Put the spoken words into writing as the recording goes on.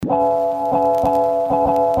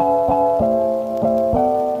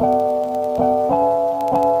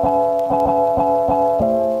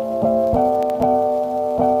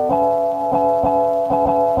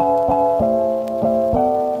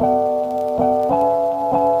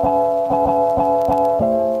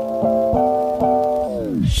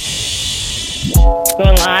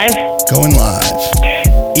Going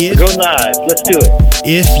live. Going live. Let's do it.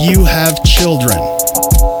 If you have children,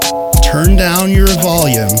 turn down your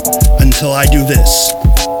volume until I do this.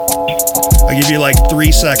 I'll give you like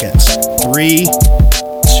 3 seconds. 3,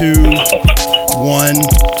 2, 1,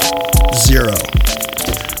 0.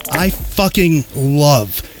 I fucking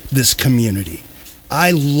love this community.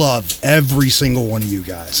 I love every single one of you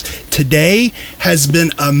guys. Today has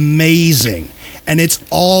been amazing. And it's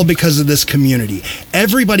all because of this community.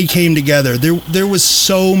 Everybody came together. There was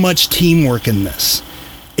so much teamwork in this.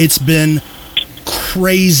 It's been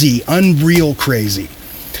crazy, unreal crazy.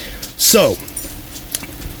 So,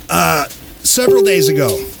 several days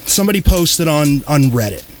ago, somebody posted on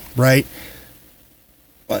Reddit, right?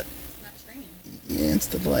 What? Yeah, it's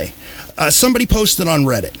the delay. Somebody posted on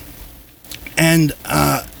Reddit. And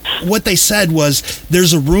what they said was,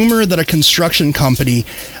 there's a rumor that a construction company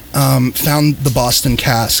found the Boston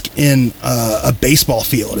cask in a baseball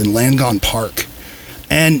field in Langone Park.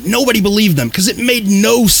 And nobody believed them because it made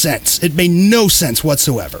no sense. It made no sense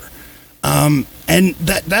whatsoever. And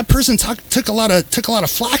that person took a lot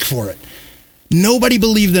of flack for it. Nobody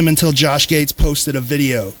believed them until Josh Gates posted a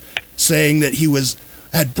video saying that he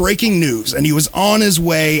had breaking news and he was on his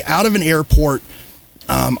way out of an airport,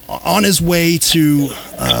 on his way to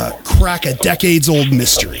crack a decades-old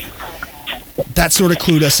mystery. That sort of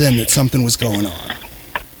clued us in that something was going on.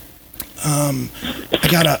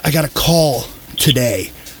 I got a call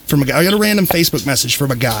today from a guy. I got a random Facebook message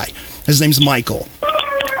from a guy. His name's Michael.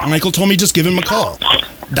 Michael told me just give him a call.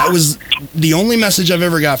 That was the only message I've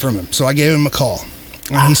ever got from him. So I gave him a call.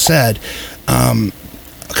 And he said, a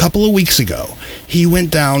couple of weeks ago, he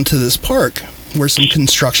went down to this park where some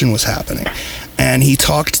construction was happening. And he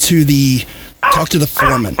talked to the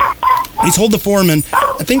foreman. He told the foreman,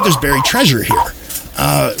 I think there's buried treasure here.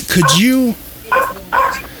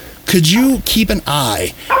 Could you keep an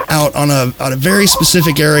eye out on a very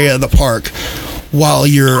specific area of the park while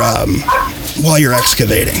you're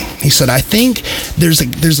excavating? He said, I think there's a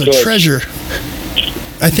George. treasure.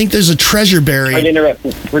 I think there's a treasure buried. I'd interrupt.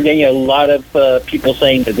 We're getting a lot of people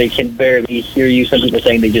saying that they can barely hear you. Some people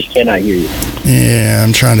saying they just cannot hear you. Yeah,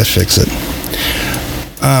 I'm trying to fix it.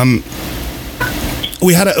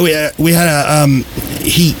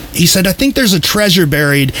 He said, I think there's a treasure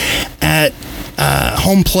buried at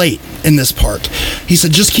home plate in this park. He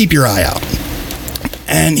said, just keep your eye out.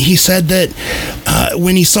 And he said that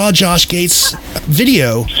when he saw Josh Gates'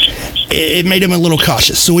 video, it made him a little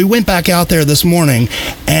cautious. So we went back out there this morning,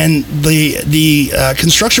 and the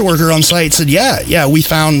construction worker on site said, yeah, we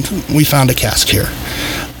found a cask here.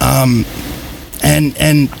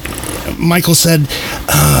 And Michael said,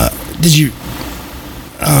 did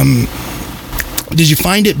you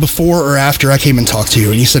find it before or after I came and talked to you?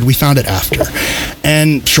 And he said, we found it after.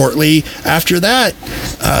 And shortly after that,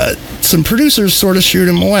 some producers sort of shooed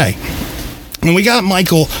him away. And we got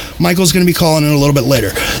Michael. Michael's going to be calling in a little bit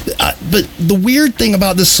later. But the weird thing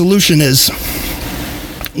about this solution is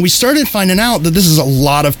we started finding out that this is a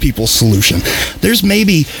lot of people's solution. There's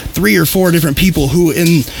maybe 3 or 4 different people who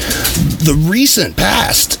in the recent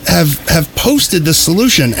past have posted this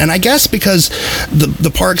solution. And I guess because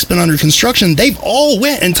the park's been under construction, they've all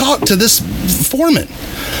went and talked to this foreman.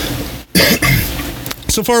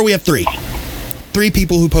 So far we have 3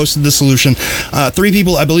 people who posted the solution. 3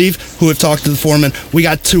 people, I believe, who have talked to the foreman. We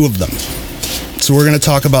got 2 of them. So we're going to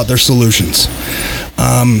talk about their solutions.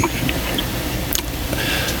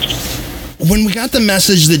 When we got the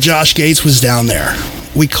message that Josh Gates was down there,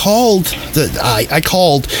 we called I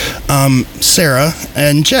called Sarah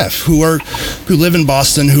and Jeff, who live in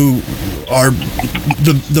Boston, who are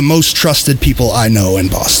the most trusted people I know in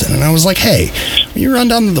Boston. And I was like, hey, will you run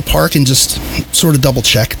down to the park and just sort of double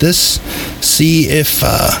check this, see if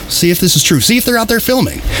this is true, see if they're out there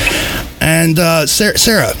filming. And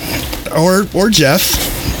Sarah or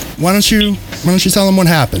Jeff, why don't you tell them what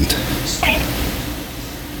happened?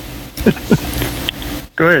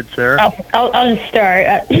 Go ahead, Sarah. I'll just start.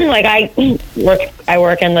 I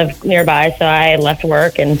work and live nearby, so I left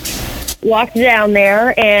work and walked down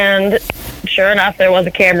there, and sure enough, there was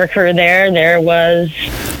a camera crew there. There was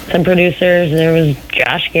some producers. There was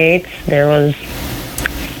Josh Gates. There was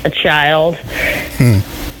a child. A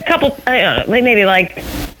couple, I don't know, maybe like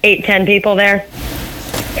 8-10 people there.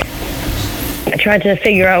 tried to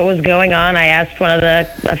figure out what was going on. I asked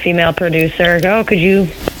a female producer, could you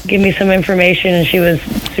give me some information? And she was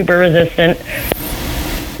super resistant.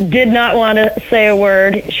 Did not want to say a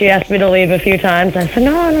word. She asked me to leave a few times. I said,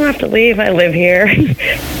 no, I don't have to leave. I live here.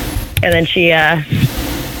 And then she said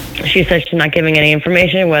she's not giving any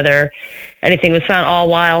information, whether anything was found, all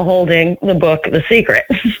while holding the book, The Secret.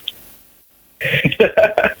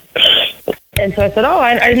 And so I said,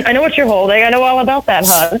 I know what you're holding. I know all about that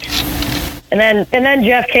hunt. And then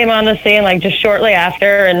Jeff came on the scene, like, just shortly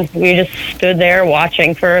after, and we just stood there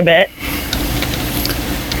watching for a bit.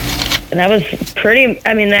 And that was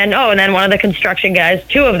and then one of the construction guys,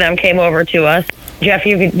 2 of them came over to us. Jeff,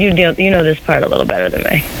 you know this part a little better than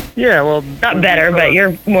me. Yeah, well, not better, but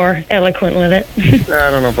you're more eloquent with it.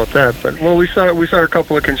 I don't know about that, but we saw a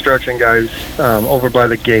couple of construction guys over by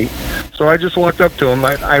the gate. So I just walked up to them.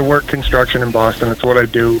 I work construction in Boston. It's what I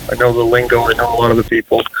do. I know the lingo. I know a lot of the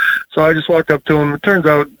people. So I just walked up to him. It turns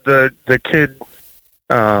out the kid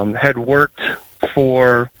had worked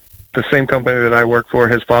for the same company that I work for.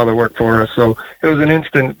 His father worked for us. So it was an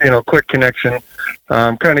instant, quick connection.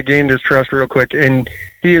 Kind of gained his trust real quick. And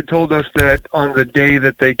he had told us that on the day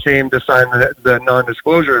that they came to sign the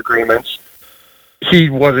non-disclosure agreements, he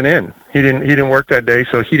wasn't in. He didn't work that day,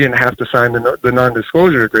 so he didn't have to sign the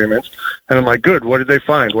non-disclosure agreements. And I'm like, good. What did they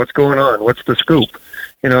find? What's going on? What's the scoop?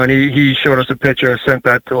 And he showed us a picture, sent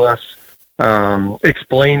that to us,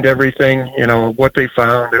 explained everything, what they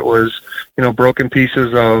found. It was, broken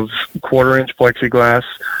pieces of 1/4-inch plexiglass,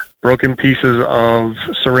 broken pieces of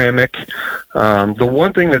ceramic. The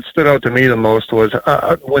one thing that stood out to me the most was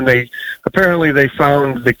when they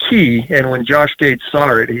found the key, and when Josh Gates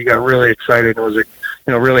saw it, he got really excited and was,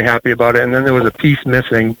 really happy about it. And then there was a piece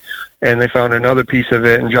missing, and they found another piece of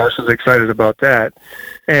it, and Josh was excited about that.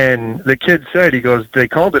 And the kid said, he goes, they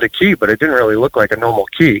called it a key, but it didn't really look like a normal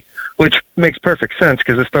key, which makes perfect sense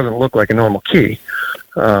because this doesn't look like a normal key.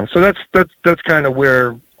 So that's kind of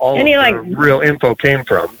where all of the real info came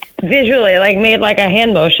from. Visually, made like a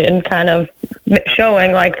hand motion, kind of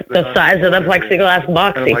showing the size of the plexiglass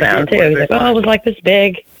box he found too. He's like, it was like this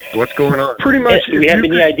big. What's going on? Pretty much. Do you have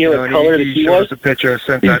any idea what color the key was? The picture,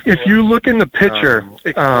 sent that if you look in the picture,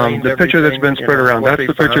 the picture that's been spread around, that's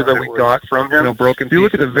the picture that we got from him. Broken. If you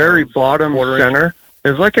look at the very bottom center,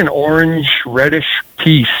 there's like an orange reddish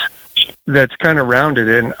piece that's kind of rounded,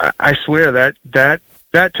 and I swear that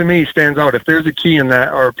to me stands out. If there's a key in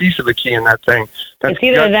that, or a piece of a key in that thing, that's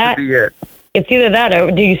got to be it. It's either that,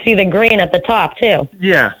 or do you see the green at the top too?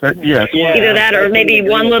 Yeah. Either that, or maybe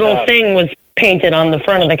one little thing was painted on the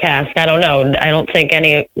front of the cask. I don't know. I don't think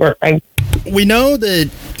any. We know that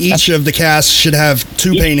each of the casks should have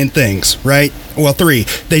 2 painted things, right? Well, 3.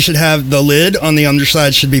 They should have the lid on the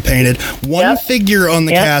underside should be painted. One figure on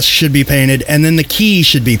the cask should be painted, and then the key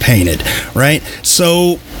should be painted, right?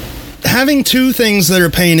 So having 2 things that are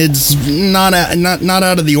painted is not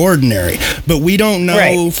out of the ordinary, but we don't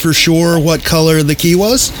know for sure what color the key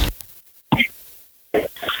was.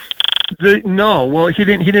 No, well, he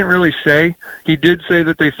didn't really say. He did say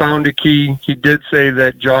that they found a key. He did say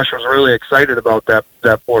that Josh was really excited about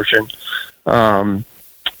that portion. And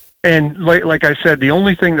like I said, the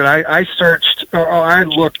only thing that I searched, or I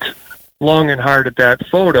looked long and hard at that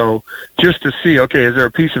photo just to see, okay, is there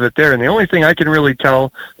a piece of it there? And the only thing I can really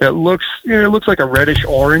tell that looks like a reddish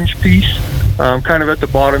orange piece, kind of at the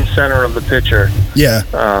bottom center of the picture. Yeah.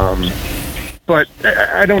 But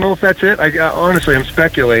I don't know if that's it. Honestly, I'm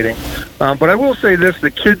speculating. But I will say this,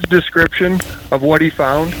 the kid's description of what he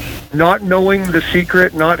found, not knowing the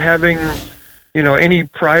secret, not having, any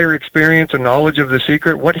prior experience or knowledge of the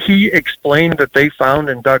secret, what he explained that they found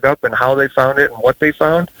and dug up and how they found it and what they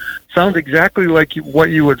found, sounds exactly like what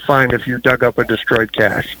you would find if you dug up a destroyed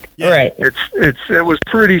cask. Right. It was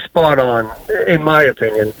pretty spot on, in my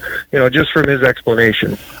opinion, just from his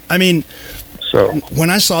explanation. I mean, so when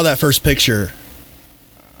I saw that first picture,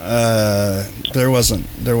 there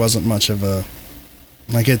wasn't much of a,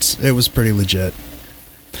 it was pretty legit.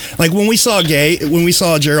 Like when we saw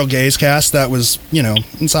Gerald Gay's cast, that was,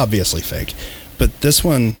 it's obviously fake. But this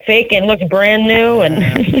one, fake and looked brand new, and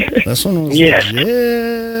this one was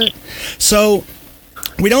legit. So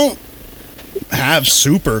we don't have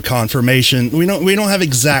super confirmation. We don't have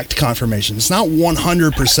exact confirmation. It's not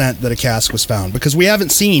 100% that a cask was found because we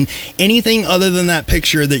haven't seen anything other than that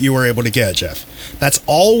picture that you were able to get, Jeff. That's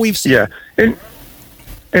all we've seen. Yeah,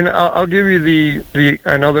 and I'll give you the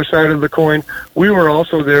another side of the coin. We were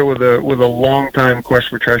also there with a long-time Quest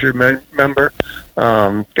for Treasure member.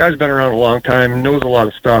 Guy's been around a long time, knows a lot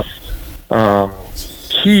of stuff.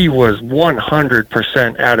 He was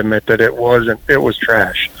 100% adamant that it was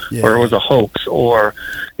trash. or it was a hoax, or,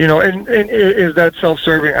 you know, and is that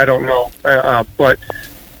self-serving? I don't know. But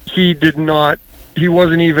he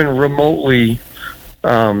wasn't even remotely,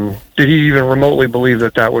 did he even remotely believe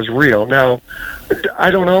that was real? Now,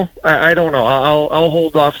 I don't know. I don't know. I'll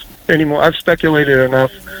hold off anymore. I've speculated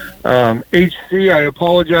enough. HC, I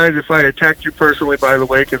apologize if I attacked you personally, by the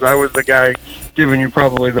way, because I was the guy giving you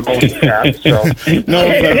probably the most crap. So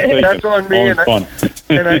No, that's on me.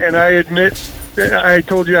 And I admit, I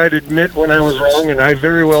told you I'd admit when I was wrong, and I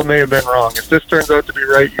very well may have been wrong. If this turns out to be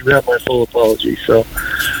right, you have my full apology. So,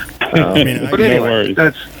 but anyway,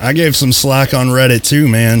 I gave some slack on Reddit too,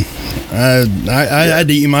 man. I had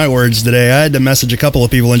to eat my words today. I had to message a couple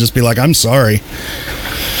of people and just be like, I'm sorry.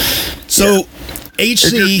 So,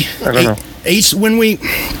 HC, I don't know.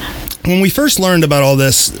 When we first learned about all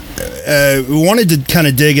this, we wanted to kind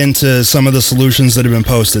of dig into some of the solutions that have been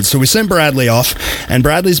posted. So we sent Bradley off, and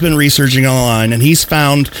Bradley's been researching online, and he's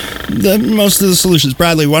found most of the solutions.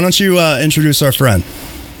 Bradley, why don't you introduce our friend?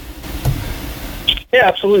 Yeah,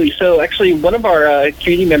 absolutely. So actually, one of our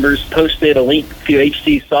community members posted a link to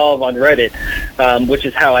HC Solve on Reddit, which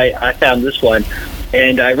is how I found this one.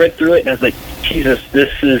 And I read through it, and I was like, Jesus,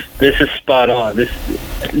 this is spot on.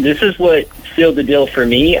 This is what sealed the deal for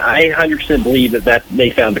me. I 100% believe that they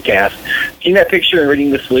found the cast. Seeing that picture and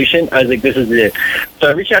reading the solution, I was like, this is it. So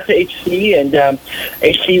I reached out to HC, and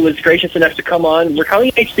HC was gracious enough to come on. We're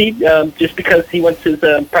calling him HC just because he wants his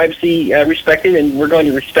privacy respected, and we're going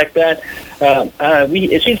to respect that.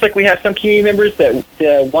 It seems like we have some community members that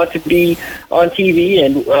want to be on TV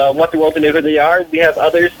and want the world to know who they are. We have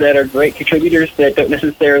others that are great contributors that don't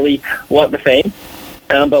necessarily want the fame,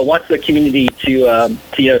 but wants the community to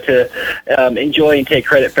enjoy and take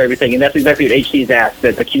credit for everything. And that's exactly what HC's asked,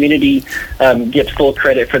 that the community gets full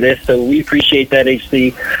credit for this. So we appreciate that,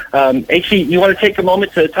 HC. HC, you want to take a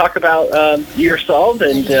moment to talk about your solve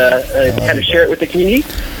and kind of share it with the community?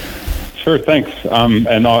 Sure, thanks.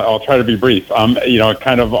 And I'll try to be brief. It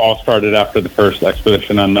kind of all started after the first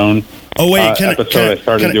Expedition Unknown episode. I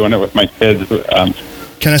started doing it with my kids.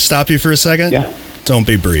 Can I stop you for a second? Yeah. Don't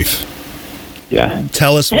be brief. Yeah.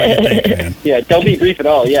 Tell us what you think, man. Yeah, don't be brief at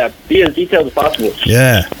all. Yeah, be as detailed as possible.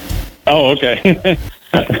 Yeah. Oh, okay.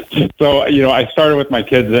 So, I started with my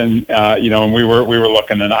kids, and and we were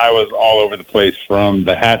looking, and I was all over the place, from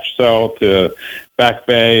the hatch cell to Back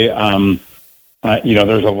Bay.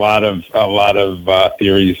 There's a lot of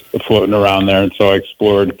theories floating around there, and so I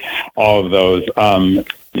explored all of those.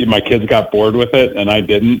 My kids got bored with it, and I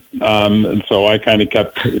didn't, and so I kind of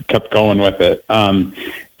kept going with it.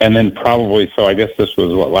 And then probably, so I guess this was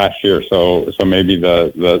last year. So maybe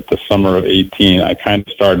the summer of 2018, I kind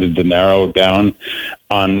of started to narrow down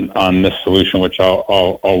on this solution, which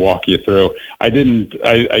I'll walk you through. I'm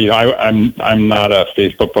not a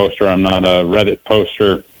Facebook poster. I'm not a Reddit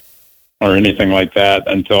poster or anything like that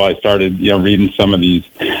until I started, reading some of these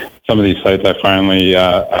sites. I finally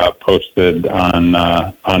posted on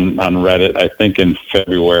Reddit. I think in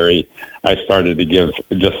February, I started to give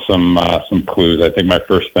just some clues. I think my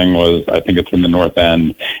first thing was, I think it's in the North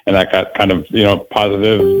End, and that got kind of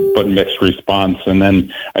positive but mixed response. And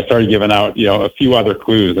then I started giving out a few other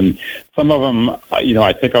clues, and some of them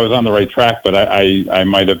I think I was on the right track, but I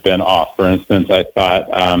might have been off. For instance, I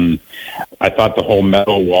thought the whole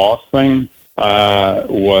metal walls thing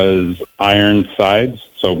was iron sides,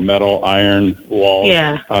 so metal iron walls.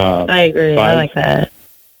 Yeah, I agree. Sides. I like that.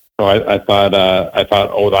 So I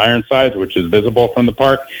thought old iron sides, which is visible from the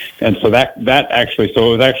park, and so that actually, so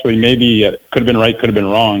it was actually maybe could have been right, could have been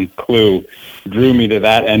wrong. Clue drew me to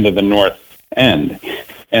that end of the North End,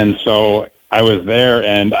 and so I was there,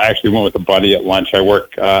 and I actually went with a buddy at lunch. I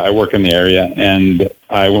work in the area, and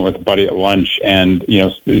I went with a buddy at lunch, and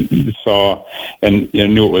saw and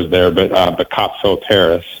knew it was there, but Copsville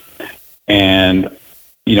Terrace, and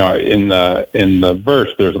in the verse,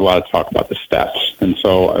 there's a lot of talk about the steps, and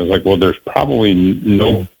so I was like, well, there's probably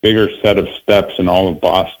no bigger set of steps in all of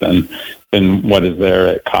Boston than what is there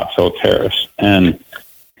at Copsville Terrace, and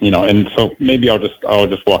and so maybe I'll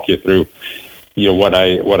just walk you through what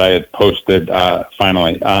I had posted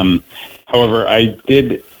finally. However, I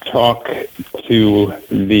did talk to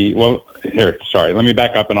let me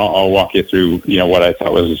back up, and I'll walk you through what I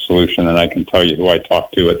thought was a solution, and I can tell you who I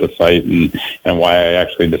talked to at the site and why I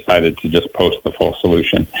actually decided to just post the full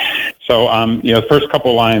solution. So the first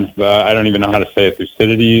couple lines, I don't even know how to say it.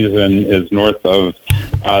 Thucydides and is north of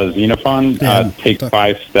Xenophon. Take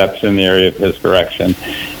 5 steps in the area of his direction.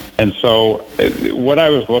 And so what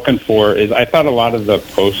I was looking for is I thought a lot of the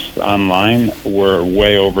posts online were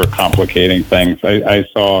way over complicating things. I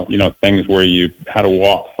saw, things where you had to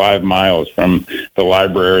walk 5 miles from the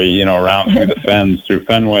library, around through the fens, through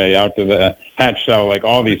Fenway, out to the hatch cell, like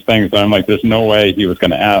all these things. And I'm like, there's no way he was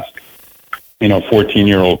going to ask,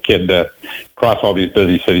 14-year-old kid to cross all these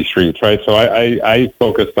busy city streets, right? So I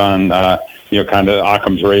focused on, kind of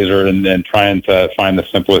Occam's razor and trying to find the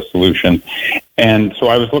simplest solution. And so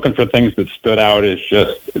I was looking for things that stood out as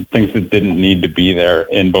just things that didn't need to be there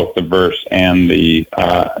in both the verse and the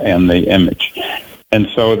image. And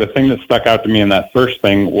so the thing that stuck out to me in that first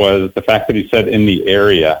thing was the fact that he said in the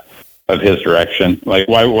area of his direction. Like,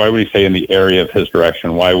 why would he say in the area of his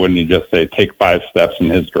direction? Why wouldn't he just say take 5 steps in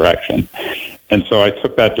his direction? And so I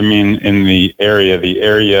took that to mean in the area,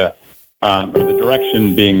 or the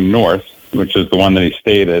direction being north, which is the one that he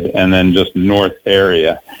stated, and then just north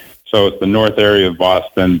area. So it's the north area of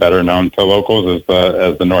Boston, better known to locals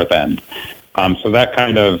as the North End. So that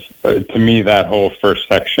kind of, to me, that whole first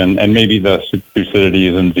section, and maybe the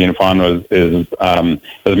Thucydides and Xenophon is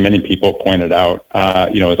as many people pointed out,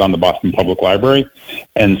 is on the Boston Public Library.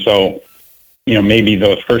 And so, maybe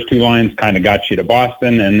those first 2 lines kind of got you to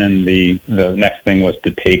Boston, and then the next thing was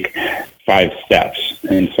to take 5 steps.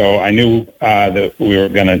 And so I knew that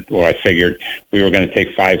I figured we were going to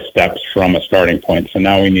take 5 steps from a starting point. So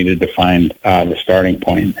now we needed to find the starting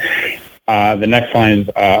point. The next line is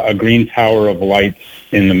a green tower of lights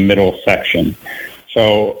in the middle section.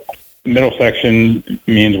 So middle section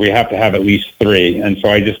means we have to have at least 3. And so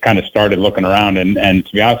I just kind of started looking around. And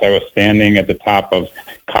to be honest, I was standing at the top of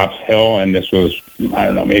Copp's Hill, and this was, I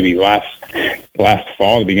don't know, maybe last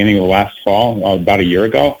fall, the beginning of last fall, about a year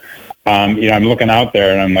ago. I'm looking out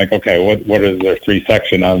there and I'm like, okay, what is there 3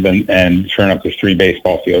 section of? And sure enough, there's 3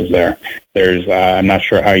 baseball fields there. There's, I'm not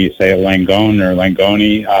sure how you say it, Langone or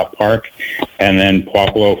Langone Park, and then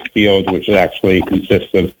Puopolo Field, which actually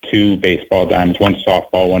consists of 2 baseball diamonds, 1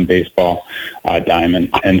 softball, 1 baseball diamond.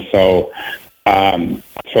 And so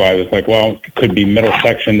I was like, well, it could be middle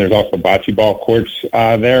section. There's also bocce ball courts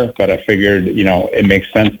there, but I figured, it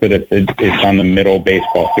makes sense that it's on the middle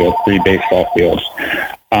baseball field, 3 baseball fields.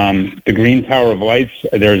 The green tower of lights,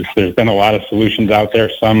 there's been a lot of solutions out there,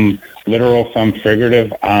 some literal, some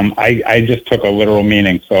figurative. I just took a literal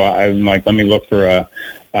meaning. So I'm like, let me look for a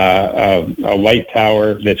light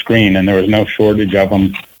tower that's green, and there was no shortage of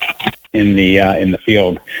them in the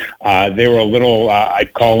field. They were a little,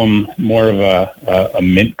 I'd call them more of a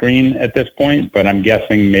mint green at this point, but I'm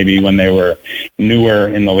guessing maybe when they were newer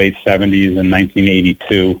in the late 70s and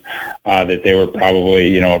 1982, that they were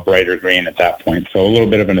probably, a brighter green at that point. So a little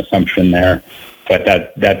bit of an assumption there, but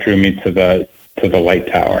that drew me to the light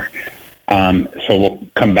tower. So we'll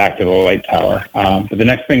come back to the light tower. But the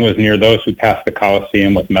next thing was near those who passed the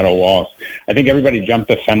Coliseum with metal walls. I think everybody jumped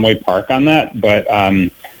to Fenway Park on that, but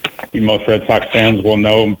most Red Sox fans will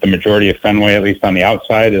know the majority of Fenway, at least on the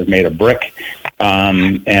outside, is made of brick.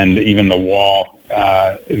 And even the wall,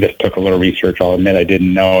 this took a little research, I'll admit I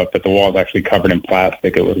didn't know it, but the wall is actually covered in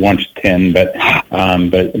plastic. It was once tin, but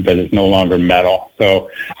it's no longer metal. So,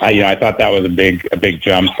 I thought that was a big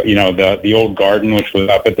jump. The old garden, which was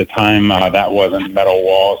up at the time, that wasn't metal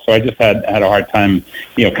walls. So I just had a hard time,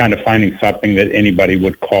 kind of finding something that anybody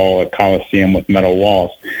would call a Coliseum with metal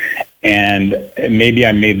walls. And maybe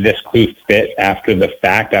I made this clue fit after the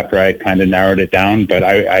fact, after I kind of narrowed it down. But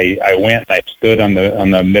I went and I stood on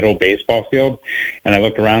the middle baseball field, and I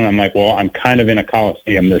looked around and I'm like, well, I'm kind of in a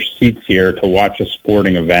Coliseum. There's seats here to watch a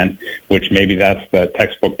sporting event, which maybe that's the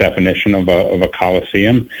textbook definition of a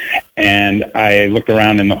Coliseum. And I looked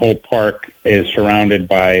around, and the whole park is surrounded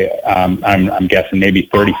by, I'm guessing maybe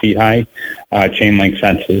 30 feet high chain link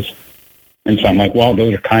fences. And so I'm like, well,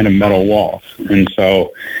 those are kind of metal walls. And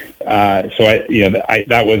so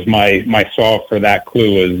that was my solve for that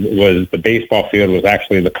clue was the baseball field was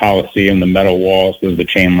actually the Coliseum. The metal walls was the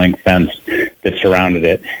chain link fence that surrounded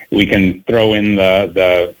it. We can throw in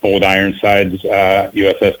the old Ironsides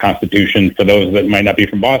USS Constitution for those that might not be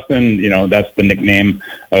from Boston. That's the nickname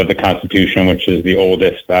of the Constitution, which is the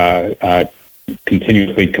oldest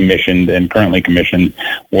continuously commissioned and currently commissioned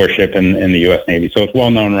warship in the U.S. Navy. So it's well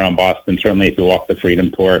known around Boston. Certainly if you walk the Freedom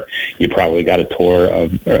Tour, you probably got a tour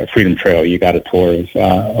of Freedom Trail. You got a tour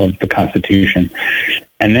of the Constitution.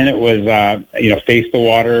 And then it was, face the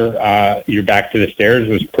water, your back to the stairs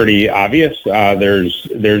was pretty obvious.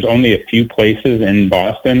 There's only a few places in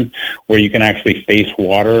Boston where you can actually face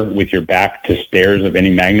water with your back to stairs of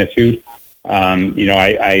any magnitude.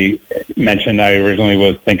 I mentioned I originally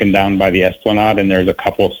was thinking down by the Esplanade, and there's a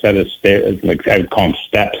couple set of stairs, like I would call them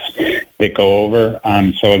steps, that go over.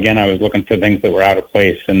 So again, I was looking for things that were out of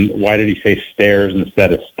place. And why did he say stairs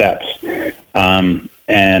instead of steps?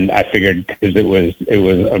 And I figured because it was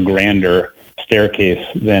a grander staircase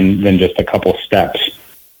than just a couple steps.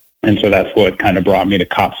 And so that's what kind of brought me to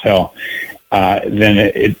Copp's Hill.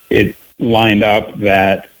 Then it lined up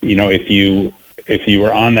that, if you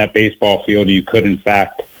were on that baseball field, you could in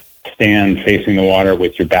fact stand facing the water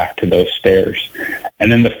with your back to those stairs.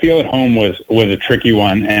 And then the field at home was a tricky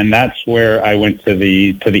one, and that's where I went to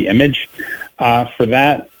the image for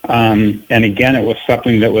that. And again, it was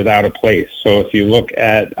something that was out of place. So if you look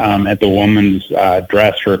at the woman's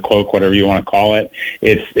dress or cloak, whatever you want to call it,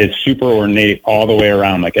 it's super ornate all the way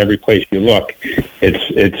around. Like every place you look,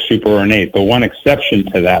 it's super ornate. The one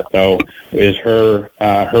exception to that, though, is her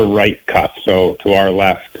right cuff. So to our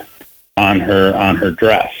left on her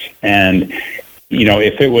dress. And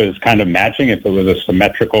if it was kind of matching, if it was a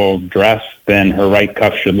symmetrical dress, then her right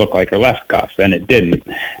cuff should look like her left cuff, and it didn't.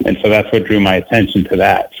 And so that's what drew my attention to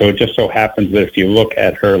that. So it just so happens that if you look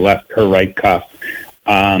at her right cuff,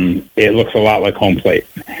 it looks a lot like home plate.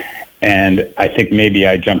 And I think maybe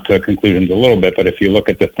I jumped to conclusions a little bit, but if you look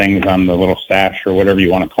at the things on the little sash or whatever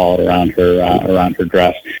you want to call it around her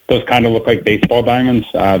dress, those kind of look like baseball diamonds.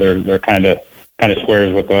 They're kind of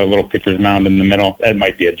squares with a little pitcher's mound in the middle. That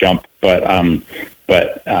might be a jump, but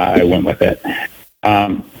I went with it.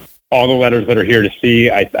 All the letters that are here to see,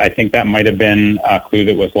 I think that might have been a clue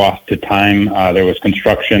that was lost to time. There was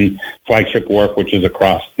construction, Flagship Wharf, which is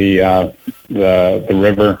across the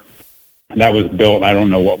river. That was built. I don't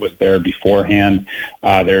know what was there beforehand.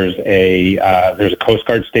 There's a Coast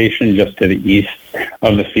Guard station just to the east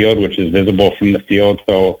of the field, which is visible from the field.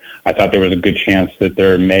 So I thought there was a good chance that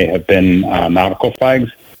there may have been nautical flags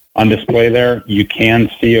on display there. You can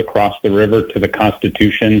see across the river to the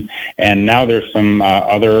Constitution, and now there's some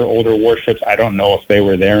other older warships. I don't know if they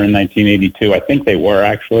were there in 1982. I think they were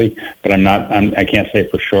actually, but I can't say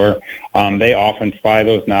for sure. They often fly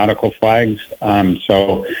those nautical flags.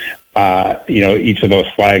 Each of those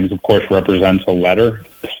flags, of course, represents a letter.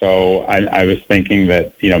 So I was thinking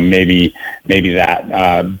that, maybe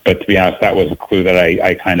that, but to be honest, that was a clue that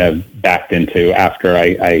I kind of backed into after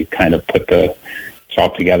I kind of put the all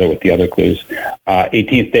together with the other clues.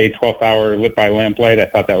 18th day, 12th hour, lit by lamplight. I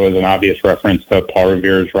thought that was an obvious reference to Paul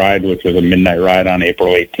Revere's ride, which was a midnight ride on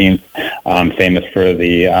April 18th, famous for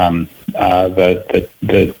the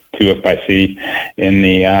 2F by Sea in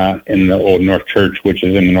the Old North Church, which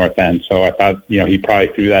is in the North End. So I thought, he probably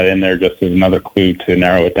threw that in there just as another clue to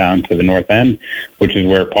narrow it down to the North End, which is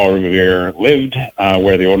where Paul Revere lived,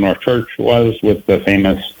 where the Old North Church was, with the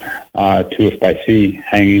famous 2F by Sea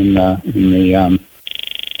hanging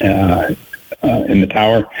in the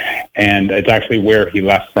tower, and it's actually where he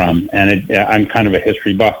left from. And I'm kind of a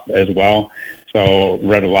history buff as well, so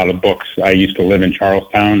read a lot of books. I used to live in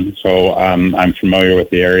Charlestown, so I'm familiar with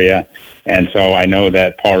the area. And so I know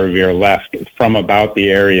that Paul Revere left from about the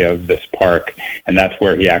area of this park, and that's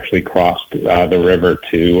where he actually crossed the river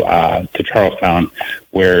to Charlestown,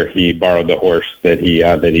 where he borrowed the horse that he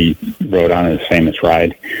rode on his famous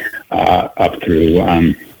ride up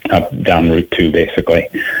down Route 2, basically.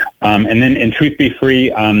 And then in Truth Be Free,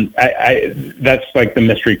 that's like the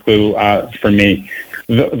mystery clue for me.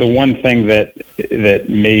 The one thing that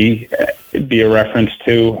may be a reference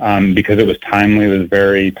to, because it was timely, it was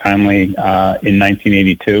very timely in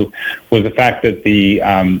 1982, was the fact that the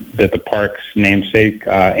park's namesake,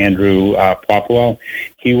 Andrew Popolo,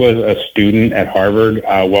 he was a student at Harvard,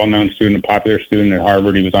 a well-known student, a popular student at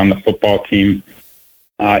Harvard. He was on the football team.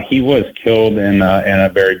 He was killed in a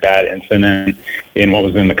very bad incident in what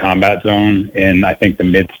was in the combat zone in, I think, the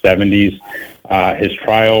mid-'70s. His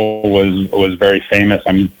trial was very famous.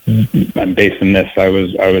 I'm basing this. I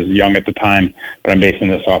was young at the time, but I'm basing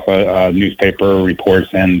this off of newspaper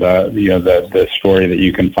reports and the story that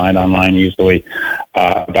you can find online easily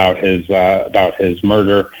about his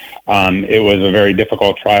murder. It was a very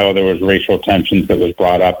difficult trial. There was racial tensions that was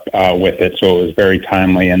brought up with it, so it was very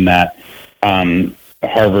timely in that.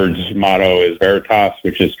 Harvard's motto is Veritas,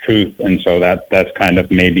 which is truth, and so that's kind of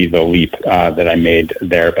maybe the leap that I made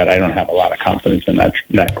there, but I don't have a lot of confidence in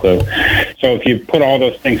that clue. So if you put all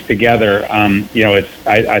those things together, I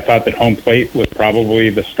thought that home plate was probably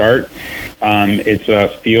the start. It's a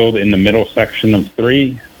field in the middle section of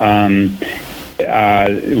 3.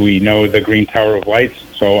 We know the Green Tower of Lights,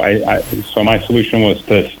 so my solution was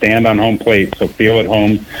to stand on home plate, so feel at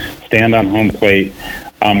home, stand on home plate.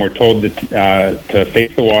 We're told to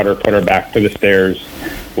face the water, put our back to the stairs.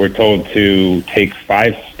 We're told to take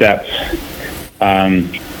 5 steps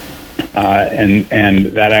and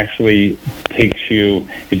that actually takes you,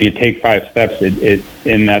 if you take 5 steps it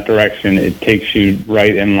in that direction, it takes you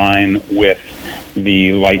right in line with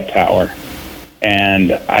the light tower.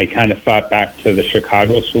 And I kind of thought back to the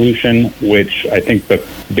Chicago solution, which I think the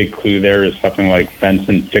big clue there is something like fence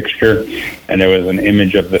and fixture. And there was an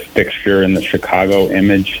image of the fixture in the Chicago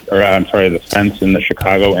image, or I'm sorry, the fence in the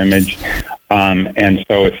Chicago image. And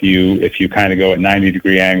so if you kind of go at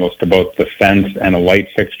 90-degree angles to both the fence and a light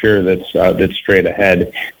fixture that's straight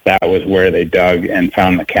ahead, that was where they dug and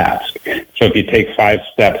found the cask. So if you take 5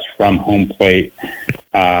 steps from home plate,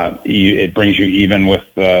 it brings you even with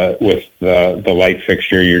the light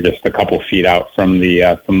fixture. You're just a couple feet out from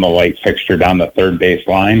the light fixture down the third base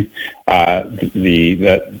line.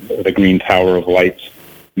 The green tower of lights,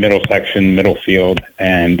 middle section, middle field,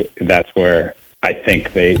 and that's where I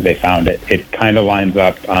think they found it. It kind of lines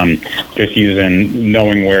up, just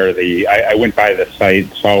knowing where I went by the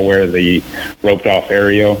site, saw where the roped off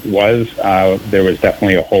area was. There was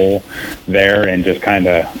definitely a hole there, and just kind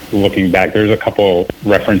of looking back, there's a couple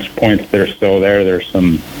reference points that are still there. There's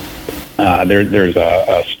some, there's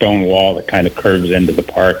a stone wall that kind of curves into the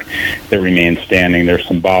park that remains standing. There's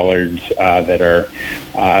some bollards that are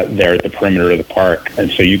there at the perimeter of the park, and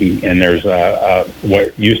so there's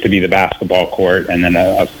what used to be the basketball court, and then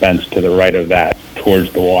a fence to the right of that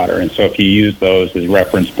towards the water. And so if you use those as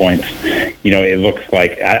reference points, it looks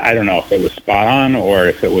like, I don't know if it was spot on or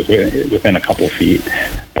if it was within a couple feet,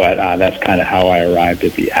 but that's kind of how I arrived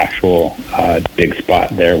at the actual big spot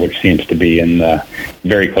there, which seems to be in the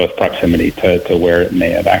very close proximity to where it may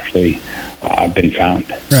have actually been found.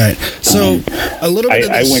 Right. So a little bit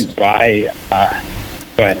of this, I went by...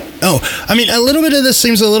 Go ahead. Oh, I mean, a little bit of this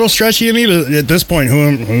seems a little stretchy to me, but at this point, who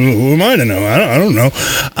am I to know? I don't know.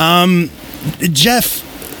 Jeff,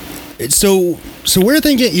 so we're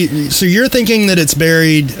thinking, so you're thinking that it's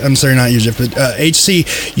buried, I'm sorry, not you, Jeff, but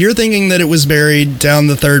HC, you're thinking that it was buried down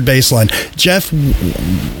the third baseline. Jeff,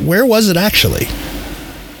 where was it actually?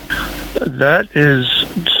 That is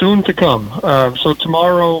soon to come. So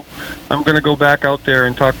tomorrow I'm going to go back out there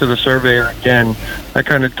and talk to the surveyor again. I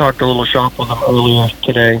kind of talked a little shop with him earlier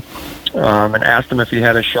today and asked him if he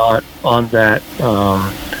had a shot on that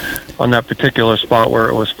particular spot where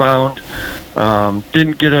it was found.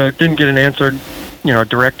 Didn't get an answer,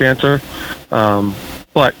 direct answer.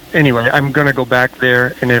 But anyway, I'm going to go back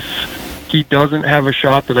there, and if he doesn't have a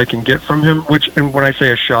shot that I can get from him, and when I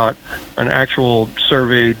say a shot, an actual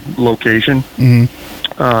surveyed location,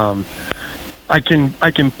 I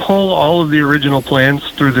can pull all of the original plans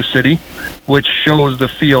through the city, which shows the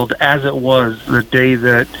field as it was the day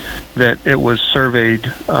that it was surveyed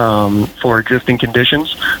for existing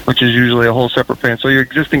conditions, which is usually a whole separate plan. So your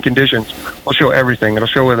existing conditions will show everything. It'll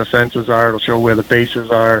show where the fences are. It'll show where the bases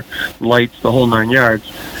are, lights, the whole 9 yards.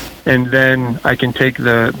 And then I can take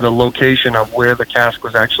the location of where the cask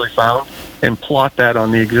was actually found and plot that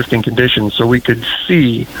on the existing conditions so we could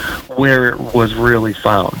see where it was really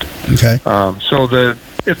found. Okay. So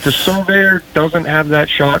if the surveyor doesn't have that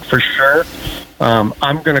shot for sure,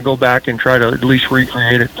 I'm going to go back and try to at least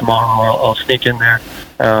recreate it tomorrow. I'll sneak in there.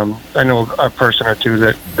 I know a person or two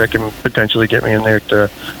that can potentially get me in there to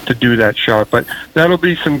do that shot. But that'll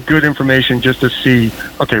be some good information just to see,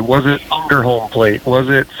 okay, was it under home plate? Was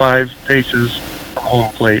it 5 paces from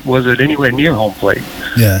home plate? Was it anywhere near home plate?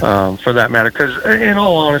 Yeah. For that matter. Because in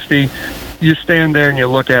all honesty, you stand there and you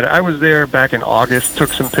look at it. I was there back in August,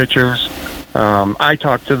 took some pictures. I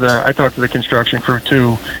talked to the construction crew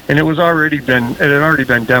too, and it had already been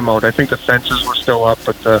demoed. I think the fences were still up,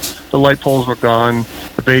 but the light poles were gone,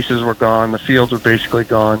 the bases were gone, the fields were basically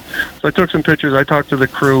gone. So I took some pictures. I talked to the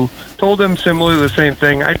crew, told them similarly the same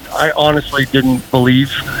thing. I honestly didn't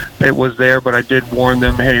believe it was there, but I did warn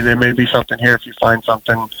them, hey, there may be something here. If you find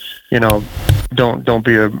something, don't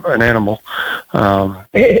be an animal. So,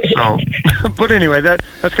 but anyway,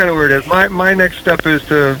 that's kind of where it is. My next step is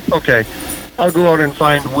I'll go out and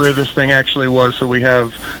find where this thing actually was, so we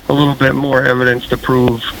have a little bit more evidence to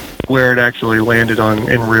prove where it actually landed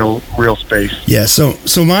in real space. Yeah. So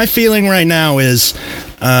my feeling right now is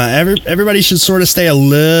everybody should sort of stay a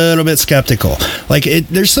little bit skeptical. Like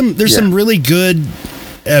there's some really good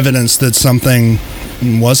evidence that something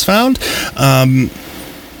was found.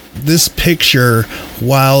 This picture,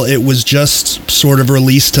 while it was just sort of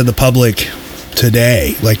released to the public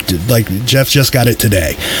today, like Jeff just got it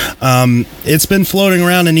today, it's been floating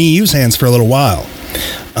around in EU's hands for a little while,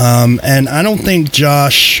 and I don't think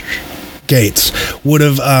Josh Gates would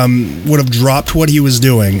have dropped what he was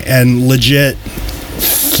doing and legit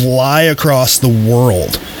fly across the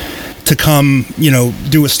world to come,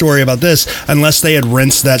 do a story about this unless they had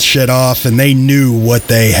rinsed that shit off and they knew what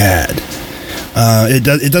they had.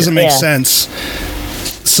 It doesn't make sense.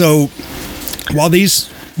 So while these...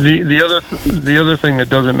 The other thing that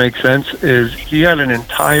doesn't make sense is he had an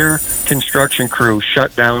entire construction crew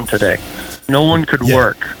shut down today. No one could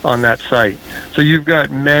work on that site. So you've got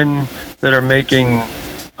men that are making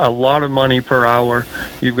a lot of money per hour.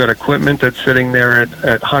 You've got equipment that's sitting there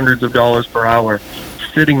at hundreds of dollars per hour,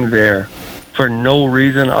 sitting there for no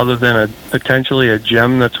reason other than potentially a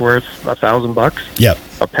gem that's worth $1,000. Yep.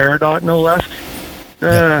 A Peridot, no less.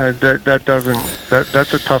 That's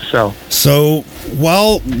a tough sell. So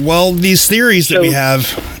while these theories that we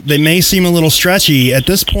have, they may seem a little stretchy at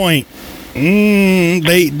this point. We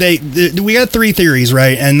got 3 theories,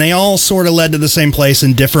 right? And they all sort of led to the same place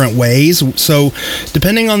in different ways. So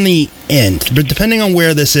depending on the end, but depending on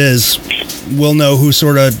where this is, we'll know who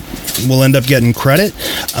sort of will end up getting credit.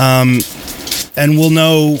 And we'll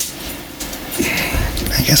know,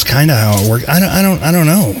 I guess, kind of how it works. I don't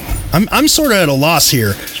know. I'm sort of at a loss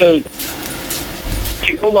here. So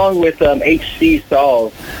to go along with HC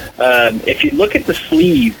Solve, if you look at the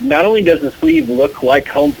sleeve, not only does the sleeve look like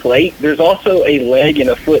home plate, there's also a leg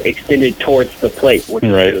and a foot extended towards the plate, which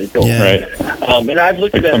is really cool. Yeah. Right. And I've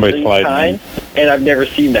looked at that many times, and I've never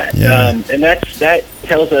seen that. Yeah. And that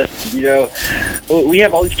tells us, we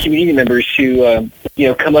have all these community members who,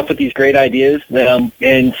 come up with these great ideas,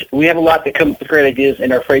 and we have a lot that come up with great ideas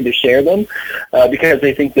and are afraid to share them because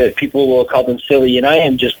they think that people will call them silly. And I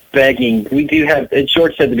am just begging. We do have, and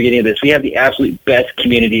George said at the beginning of this, we have the absolute best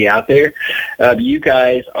community out there. You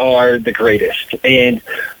guys are the greatest. And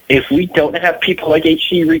if we don't have people like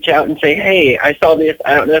HC reach out and say, hey, I saw this,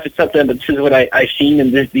 I don't know if it's something, but this is what I've seen,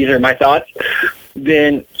 and these are my thoughts,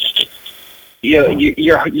 then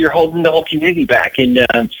you're holding the whole community back. And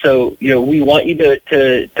so we want you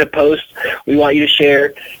to post. We want you to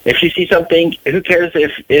share. If you see something, who cares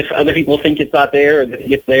if other people think it's not there or that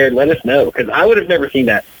it's there? Let us know, because I would have never seen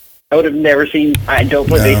that. I would have never seen. I don't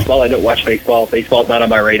play baseball. I don't watch baseball. Baseball's not on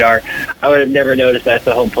my radar. I would have never noticed that's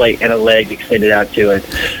the home plate and a leg extended out to it.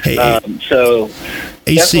 Hey, so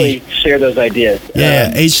HC, definitely share those ideas.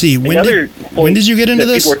 Yeah, HC. When did you get into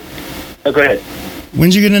this? Go ahead. When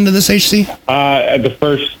did you get into this, HC? The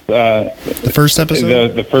first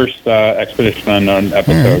episode? The first Expedition Unknown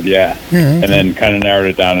episode, yeah. And then kind of narrowed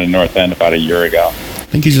it down in North End about a year ago. I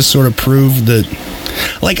think you just sort of proved that,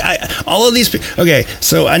 all of these. Okay,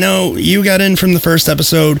 so I know you got in from the first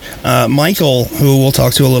episode. Michael, who we'll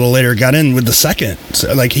talk to a little later, got in with the second. So,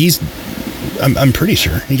 I'm pretty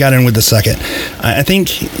sure he got in with the second. I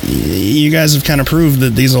think you guys have kind of proved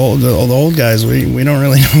that the old guys, we don't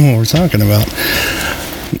really know what we're talking about.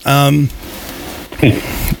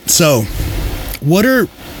 So, what are...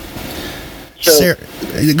 Sarah,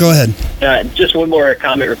 go ahead. Just one more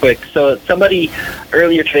comment real quick. So somebody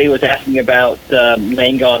earlier today was asking about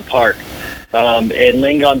Langon Park. And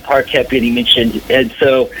Langon Park kept getting mentioned. And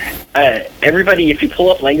so everybody, if you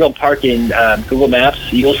pull up Langon Park in Google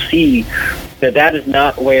Maps, you'll see that is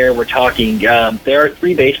not where we're talking. There are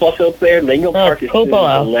 3 baseball fields there. Langon Park is to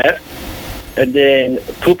the left, and then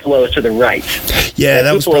Pupelo is to the right. Yeah,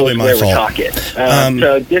 that was probably my fault. We're talking.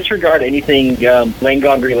 So disregard anything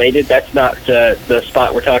Langon related. That's not the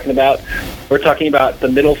spot we're talking about. We're talking about the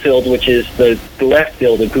middle field, which is the left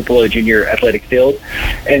field in Pupelo Junior Athletic Field.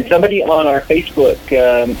 And somebody on our Facebook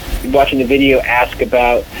watching the video asked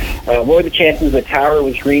about what were the chances the tower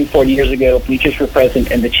was green 40 years ago, bleachers were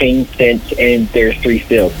present, and the chain fence, and there's 3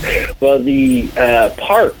 fields. Well, the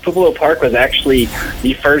Pupelo Park was actually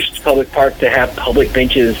the first public park to have public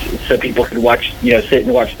benches so people could watch, sit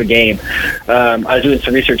and watch the game. I was doing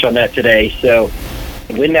some research on that today. So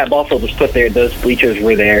when that ball field was put there, those bleachers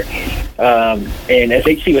were there. And as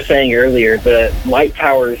HC was saying earlier, the light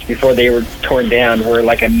towers before they were torn down were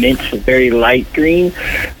like a mint, very light green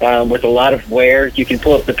with a lot of wear. You can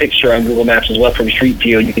pull up the picture on Google Maps as well from Street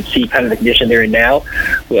View, and you can see kind of the condition they're in now.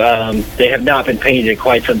 They have not been painted in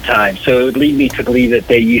quite some time. So it would lead me to believe that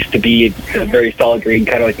they used to be a very solid green,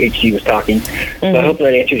 kind of like HC was talking. So I hope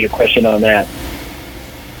that answers your question on that.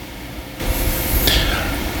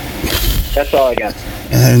 That's all I got.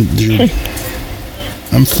 And dude,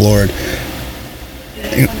 I'm floored.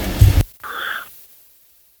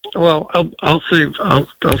 Well, I'll say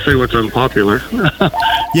what's unpopular.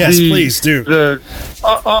 Yes, please do.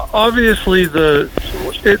 Obviously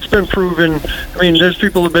it's been proven. I mean, there's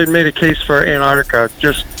people who've made a case for Antarctica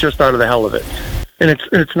just out of the hell of it, and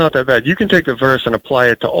it's not that bad. You can take the verse and apply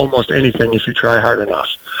it to almost anything if you try hard enough.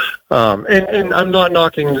 And I'm not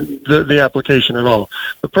knocking the application at all.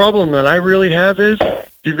 The problem that I really have is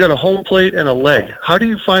you've got a home plate and a leg. How do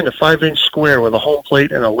you find a 5-inch square with a home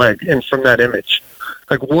plate and a leg and from that image?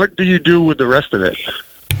 Like, what do you do with the rest of it?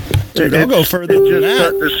 Dude, I'll go further than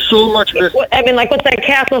that. There's so much missing. I mean, like, what's that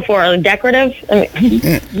castle for? Decorative? I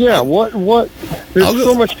mean, Yeah, what? There's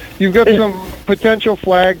so much. You've got some potential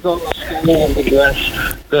flags on the skull of the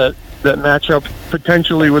dress that match up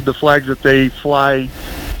potentially with the flags that they fly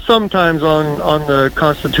sometimes on the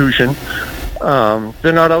Constitution.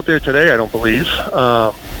 They're not out there today, I don't believe.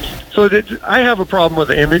 So I have a problem with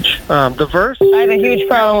the image. The verse. I have a huge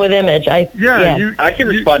problem with image. I can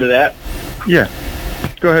respond to that. Yeah.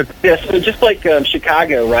 Go ahead. Yeah, so just like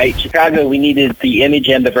Chicago, right? Chicago, we needed the image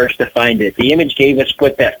and the verse to find it. The image gave us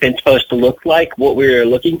what that fence post looked like, what we were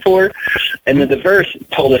looking for, and then the verse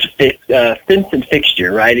told us fence and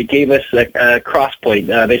fixture, right? It gave us a cross point,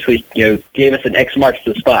 basically, gave us an X marks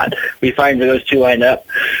the spot. We find where those two line up.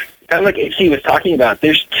 Kind of like HC was talking about,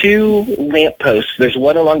 there's 2 lamp posts. There's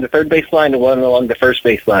one along the third base line and one along the first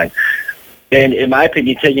base line. And in my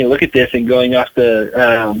opinion, taking a look at this and going off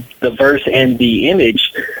the verse and the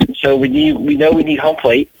image, so we know we need home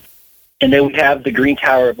plate, and then we have the green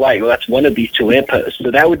tower of light. Well, that's one of these 2 lampposts.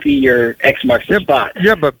 So that would be your X marks the spot.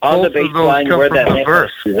 Yeah, but on the both of those baseline come where from that the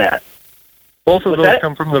lamppost verse. is at. Both of those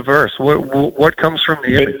come from the verse. What comes from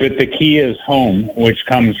the image? But the key is home, which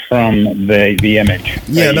comes from the image.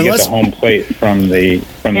 Yeah, you but get the home plate from the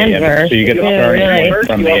image. So you get the starting point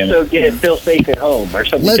from the image. You also get feel safe at home or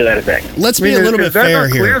something to that effect. Let's be a little bit fair here.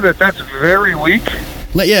 Is that here. not clear that's very weak?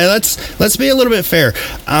 Let's be a little bit fair.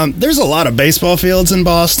 There's a lot of baseball fields in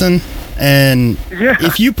Boston, and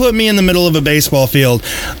if you put me in the middle of a baseball field,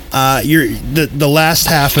 the last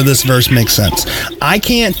half of this verse makes sense. I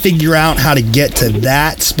can't figure out how to get to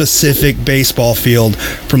that specific baseball field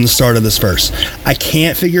from the start of this verse. I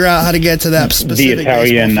can't figure out how to get to that specific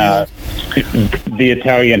the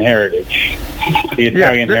Italian heritage. The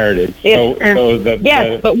Italian heritage.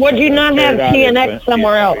 But would you not have TNX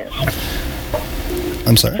somewhere else?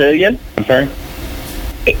 I'm sorry. Say it again? I'm sorry?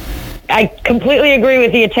 I completely agree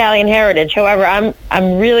with the Italian heritage. However, I'm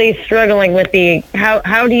really struggling with the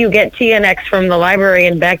how do you get TNX from the library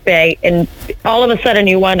in Back Bay and all of a sudden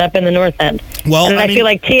you wind up in the North End? Well, and I feel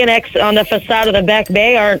like TNX on the facade of the Back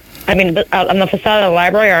Bay on the facade of the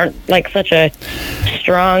library aren't like such a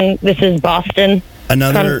strong. This is Boston.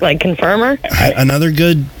 Confirmer. Another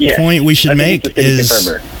good point we should make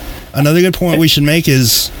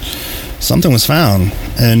is something was found,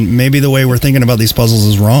 and maybe the way we're thinking about these puzzles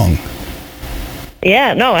is wrong.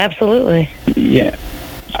 Yeah, no, absolutely. Yeah.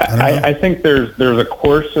 I think there's a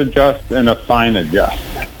coarse adjust and a fine adjust,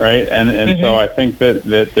 right? And so I think that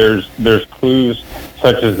there's clues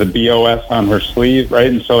such as the BOS on her sleeve, right?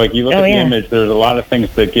 And so like you look at the image, there's a lot of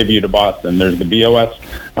things that give you to Boston. There's the BOS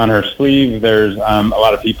on her sleeve. There's a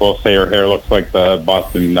lot of people say her hair looks like the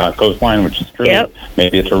Boston coastline, which is true. Yep.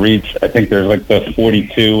 Maybe it's a reach. I think there's like the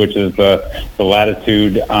 42, which is the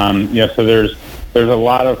latitude. So there's a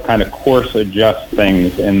lot of kind of coarse adjust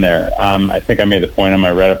things in there. I think I made the point on my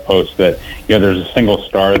Reddit post that there's a single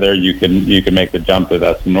star there. You can make the jump to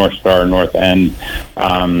that's the North Star, North End.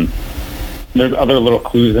 There's other little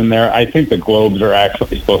clues in there. I think the globes are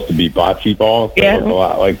actually supposed to be bocce balls. They look a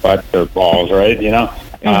lot like bocce balls, right?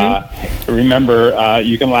 Remember,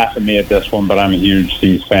 you can laugh at me at this one, but I'm a huge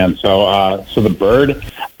C's fan. So the Bird,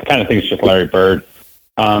 I kind of think it's just Larry Bird.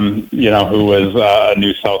 Who was a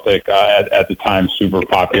new Celtic at the time, super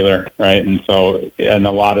popular, right? And so in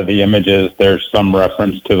a lot of the images, there's some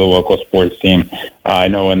reference to the local sports team. I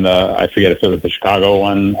know I forget if it was the Chicago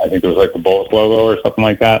one, I think it was like the Bulls logo or something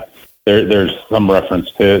like that. There's some reference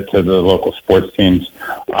to the local sports teams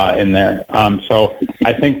in there. So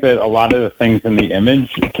I think that a lot of the things in the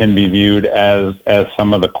image can be viewed as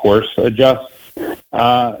some of the coarse adjusts.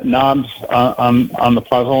 Knobs on the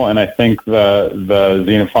puzzle, and I think the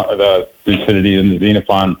Xenophon, the Thucydides and the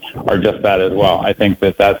Xenophon are just that as well. I think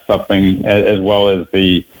that's something as well as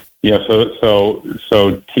the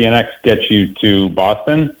so TNX gets you to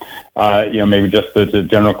Boston. Maybe just as a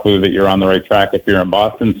general clue that you're on the right track if you're in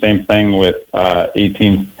Boston. Same thing with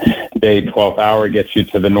 18th day, 12th hour gets you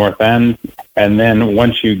to the North End. And then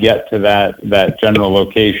once you get to that general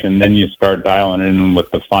location, then you start dialing in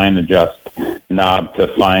with the fine adjust knob to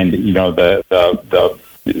find, the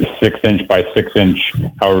 6-inch by 6-inch,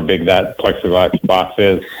 however big that plexiglass box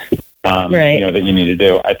is. That you need to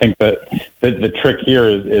do. I think that the trick here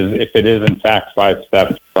is if it is in fact 5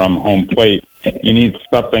 steps from home plate, you need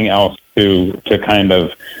something else to kind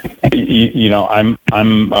of,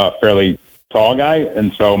 I'm a fairly tall guy,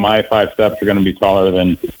 and so my 5 steps are going to be taller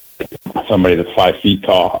than somebody that's 5 feet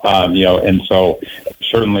tall, and so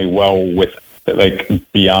certainly well with like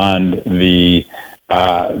beyond the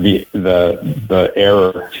the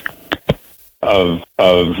error of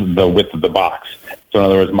the width of the box. So in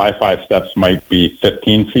other words, my 5 steps might be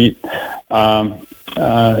 15 feet long,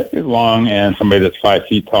 and somebody that's 5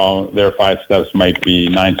 feet tall, their 5 steps might be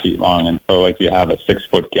 9 feet long, and so like you have a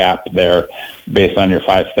 6-foot gap there based on your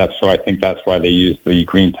 5 steps. So I think that's why they use the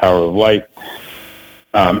Green Tower of Light,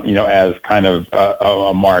 as kind of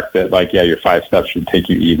a mark that, like, yeah, your 5 steps should take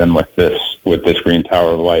you even with this Green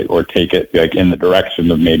Tower of Light, or take it like in the direction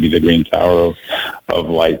of maybe the Green Tower of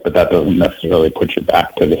Light, but that doesn't necessarily put you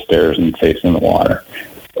back to the stairs and facing the water.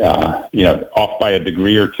 Off by a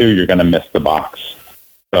degree or two, you're going to miss the box.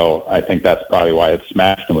 So I think that's probably why it's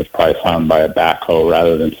smashed and was probably found by a backhoe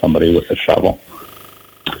rather than somebody with a shovel.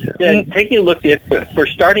 Yeah, taking a look at, we're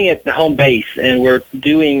starting at the home base and we're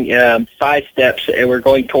doing 5 steps and we're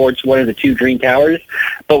going towards one of the 2 green towers,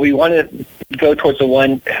 but we want to go towards the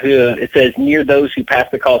one it says near those who pass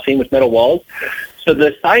the Coliseum with metal walls. So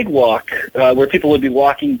the sidewalk where people would be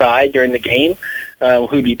walking by during the game,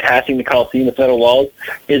 who'd be passing the Coliseum with metal walls,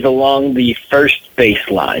 is along the first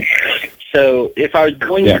baseline. So if I was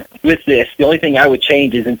going with this, the only thing I would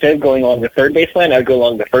change is instead of going along the third baseline, I would go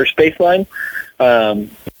along the first baseline.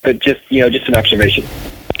 But just an observation.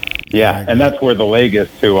 Yeah, and that's where the leg is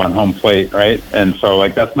too on home plate, right? And so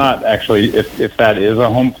like that's not actually, if that is a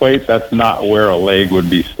home plate, that's not where a leg would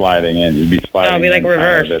be sliding in. You'd be sliding. It'll be like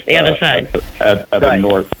reverse, the other side. At the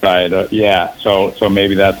north side. So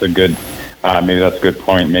maybe that's a good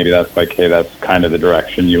point. Maybe that's like, hey, that's kind of the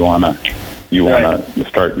direction you wanna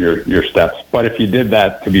start your steps. But if you did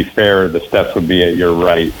that, to be fair, the steps would be at your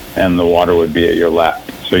right and the water would be at your left.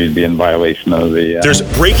 So you'd be in violation of the. There's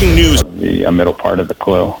breaking news. The middle part of the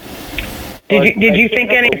clue. Did you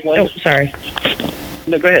think any? Oh, sorry.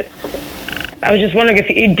 No, go ahead. I was just wondering if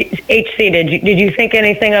HC did you think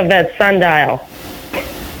anything of that sundial?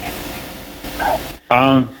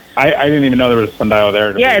 I didn't even know there was a sundial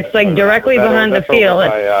there. Yeah, it's like directly behind the field.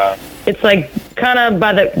 It's like kind of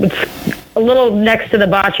it's a little next to the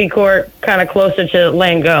bocce court, kind of closer to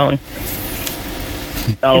Langone.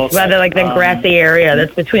 It's rather like the grassy area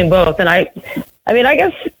that's between both. And I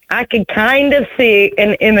guess I could kind of see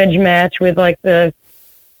an image match with like the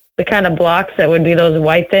kind of blocks that would be those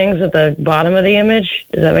white things at the bottom of the image.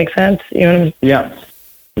 Does that make sense? You know what I mean? Yeah.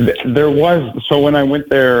 There was, so when I went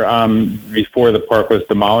there before the park was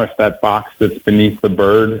demolished, that box that's beneath the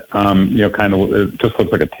bird, kind of, it just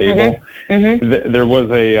looks like a table. Mm-hmm. There was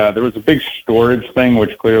a big storage thing,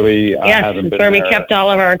 which clearly hasn't been where we kept all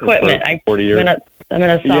of our equipment. 40 years. I'm in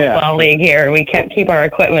a softball league here, and we keep our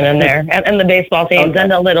equipment in there, and the baseball teams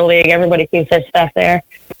and the little league. Everybody keeps their stuff there.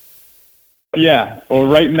 Yeah, well,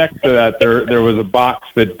 right next to that, there was a box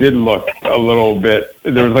that did look a little bit.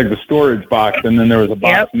 There was like the storage box, and then there was a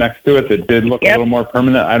box next to it that did look a little more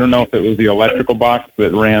permanent. I don't know if it was the electrical box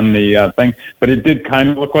that ran the thing, but it did kind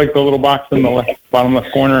of look like the little box in the bottom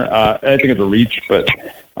left corner. I think it's a reach, but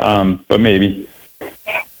maybe.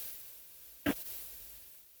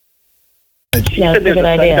 Yeah, that's a good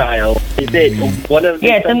idea. Sundial. Is it one of the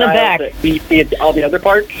it's in the back that we see at all the other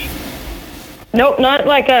parks? Nope, not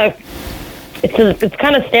like a. It's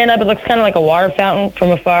kind of stand up. It looks kind of like a water fountain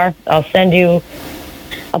from afar. I'll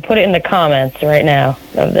put it in the comments right now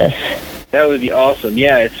of this. That would be awesome.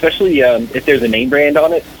 Yeah, especially if there's a name brand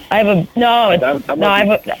on it. I have a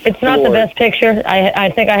it's not the best picture.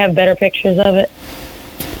 I think I have better pictures of it,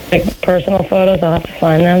 like personal photos. I'll have to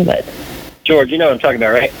find them, but. George, you know what I'm talking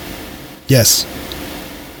about, right? Yes.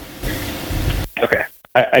 Okay.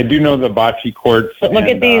 I do know the bocce courts. But look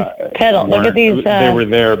at these pedals. Look at these. They were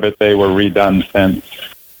there, but they were redone since.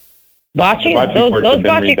 Bocce? Those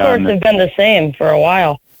bocce courts have been the same for a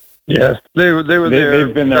while. Yes, they were there.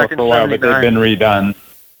 They've been there for a while, but they've been redone.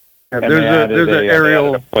 Yeah, there's an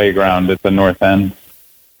aerial playground at the north end.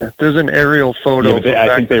 There's an aerial photo.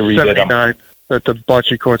 I think they redid them. That the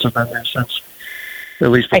bocce courts have been there since.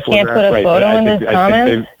 At least before I can't put a photo in the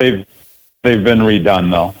comments. They've been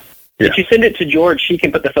redone though. If you send it to George, she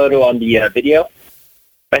can put the photo on the video.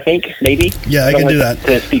 I think maybe. Yeah, I can do that.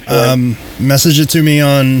 To speak for message it to me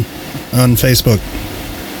on Facebook.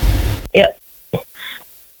 Yep.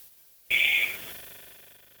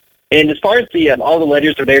 And as far as the all the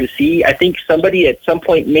letters are there to see, I think somebody at some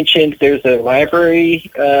point mentioned there's a library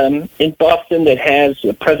in Boston that has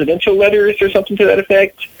presidential letters or something to that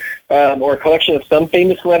effect, or a collection of some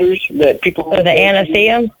famous letters that people. So the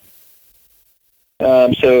Athenaeum.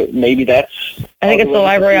 So maybe that's. I think it's the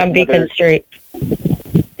library on Beacon Street.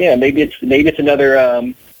 Yeah, maybe it's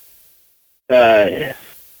another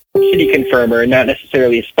city confirmer, not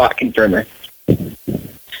necessarily a spot confirmer.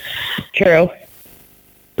 True.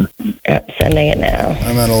 Yep, sending it now.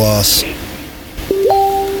 I'm at a loss.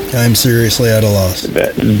 I'm seriously at a loss.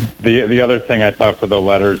 The other thing I thought for the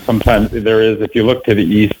letters, sometimes there is, if you look to the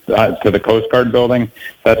east, to the Coast Guard building,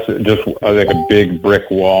 that's just like a big brick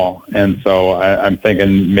wall. And so I'm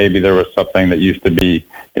thinking maybe there was something that used to be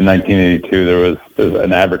in 1982. There was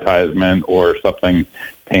an advertisement or something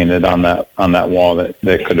painted on that wall that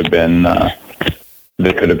could have been a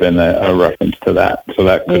reference to that. So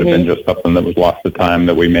that could have been just something that was lost to time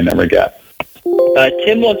that we may never get.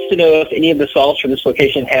 Tim wants to know if any of the solves for this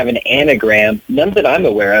location have an anagram. None that I'm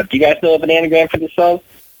aware of. Do you guys know of an anagram for this solve?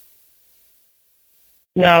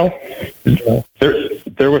 No.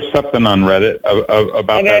 There was something on Reddit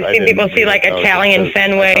about that. I've seen people see like Italian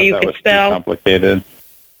Fenway you could spell. Complicated.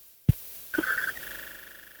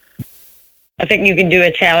 I think you can do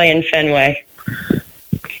Italian Fenway.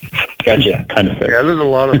 Gotcha. Kind of thing. Yeah, there's a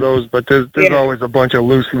lot of those, but there's always a bunch of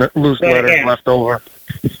loose letters left over.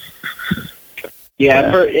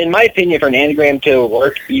 Yeah, in my opinion, for an anagram to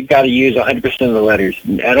work, you've got to use 100% of the letters.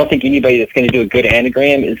 I don't think anybody that's going to do a good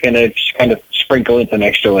anagram is going to kind of sprinkle in some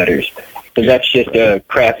extra letters, because that's just a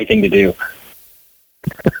crappy thing to do.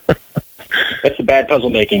 That's a bad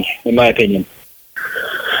puzzle making, in my opinion.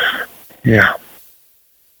 Yeah.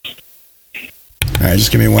 All right,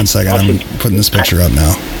 just give me 1 second. I'm putting this picture up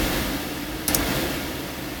now.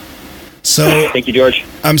 So, thank you, George.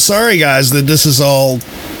 I'm sorry, guys, that this is all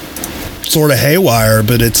sort of haywire,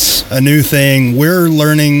 but it's a new thing. We're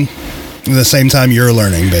learning at the same time you're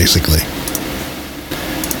learning, basically.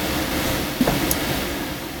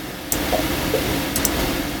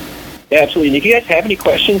 Yeah, absolutely. And if you guys have any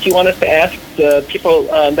questions you want us to ask the people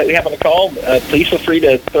that we have on the call, please feel free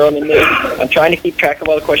to throw them in there. I'm trying to keep track of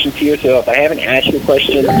all the questions here, so if I haven't asked you a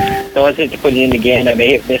question, don't hesitate to put it in again. I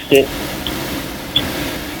may have missed it.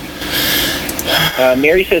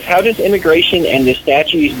 Mary says, how does immigration and the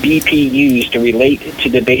statue's BP used to relate to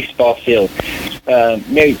the baseball field?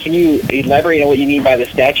 Mary, can you elaborate on what you mean by the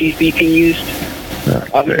statue's BP used?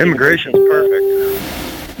 The immigration's perfect.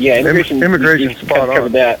 Yeah, immigration's spot on.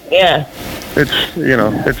 Covered that. Yeah.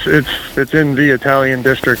 It's in the Italian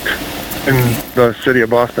district in the city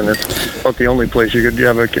of Boston. It's about the only place you could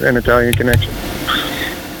have an Italian connection.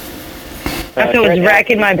 That's what was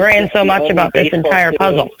racking my brain so much about this entire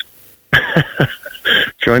puzzle.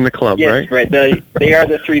 Join the club, yes, right? They are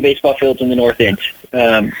the 3 baseball fields in the north end.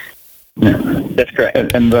 That's correct.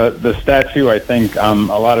 And the statue, I think a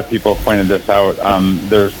lot of people pointed this out.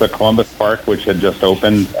 There's the Columbus Park, which had just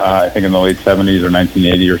opened, I think in the late 70s or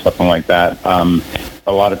 1980 or something like that.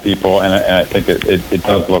 A lot of people, and I think it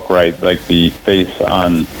does look right, like the face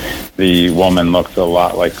on the woman looks a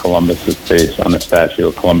lot like Columbus's face on the statue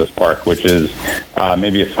of Columbus Park, which is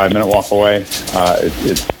maybe a 5-minute walk away.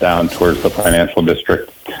 It's down towards the financial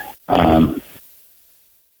district.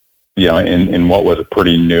 In what was a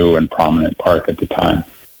pretty new and prominent park at the time.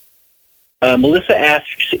 Melissa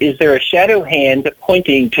asks, is there a shadow hand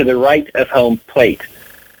pointing to the right of home plate?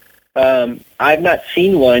 I've not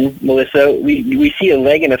seen one, Melissa. We see a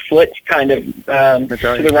leg and a foot kind of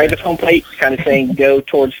to the right of home plate, kind of saying go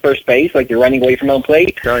towards first base, like you're running away from home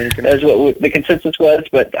plate. That's what the consensus was,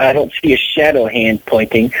 but I don't see a shadow hand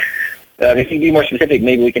pointing. If you can be more specific,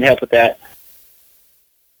 maybe we can help with that.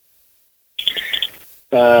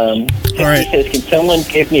 All right. Says, can someone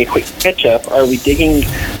give me a quick catch-up? Are we digging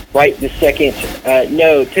right this second?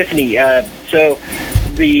 No, Tiffany. So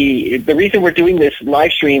the reason we're doing this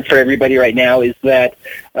live stream for everybody right now is that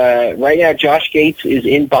right now Josh Gates is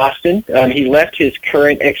in Boston. He left his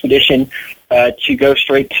current expedition to go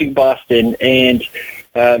straight to Boston, and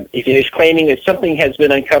he is claiming that something has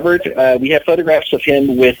been uncovered. We have photographs of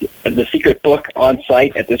him with the secret book on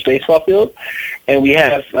site at this baseball field, and we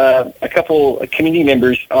have a couple of community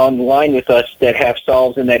members online with us that have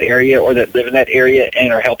solves in that area or that live in that area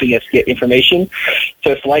and are helping us get information.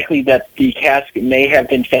 So it's likely that the cask may have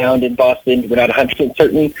been found in Boston. We're not 100%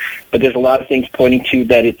 certain, but there's a lot of things pointing to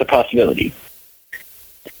that it's a possibility.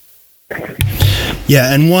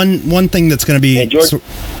 Yeah, and one thing that's going to be... Hey, George?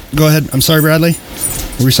 Go ahead. I'm sorry, Bradley.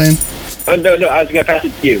 What were you saying? Oh, no, I was going to pass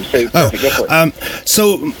it to you. So, go for it.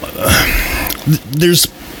 There's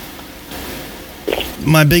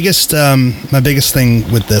my biggest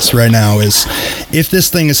thing with this right now is if this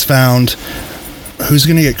thing is found, who's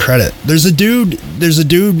going to get credit? There's a dude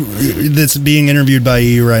that's being interviewed by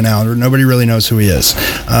EU right now. Nobody really knows who he is.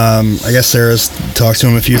 I guess Sarah's talked to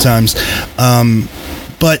him a few times.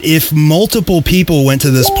 But if multiple people went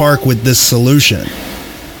to this park with this solution,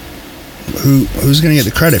 who's going to get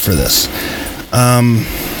the credit for this? I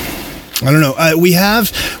don't know. We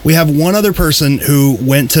have one other person who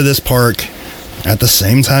went to this park at the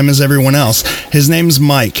same time as everyone else. His name's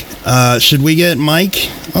Mike. Should we get Mike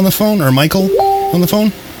on the phone or Michael on the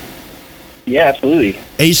phone? Yeah, absolutely.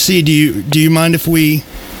 HC, do you mind if we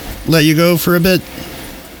let you go for a bit?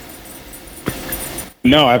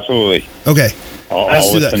 No, absolutely. Okay.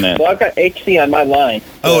 I'll do that. listen in. Well, I've got HC on my line.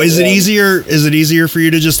 Oh, is it So, easier? Is it easier for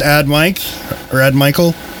you to just add Mike or add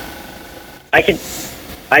Michael? I can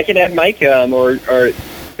add Mike, or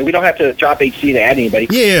we don't have to drop HC to add anybody.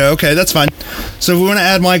 Yeah, okay, that's fine. So if we want to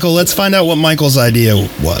add Michael, let's find out what Michael's idea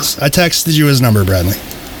was. I texted you his number, Bradley.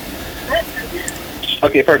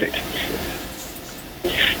 Okay, perfect.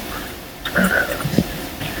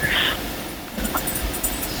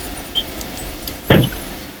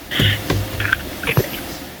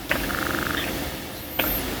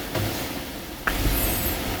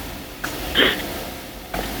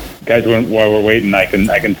 Guys, while we're waiting, I can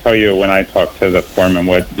tell you when I talked to the foreman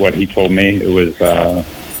what he told me. It was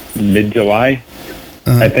mid-July,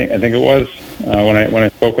 I think it was when I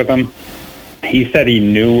spoke with him. He said he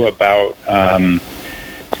knew about.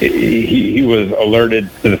 He was alerted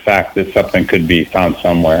to the fact that something could be found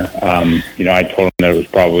somewhere. I told him that it was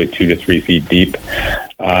probably 2 to 3 feet deep.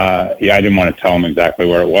 I didn't want to tell him exactly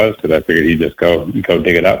where it was because I figured he'd just go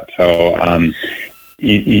dig it up. So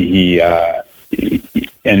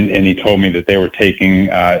And he told me that they were taking,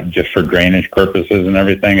 just for drainage purposes and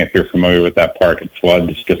everything. If you're familiar with that park, it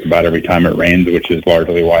floods just about every time it rains, which is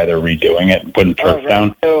largely why they're redoing it and putting turf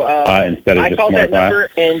down So, instead of I just called more that glass. number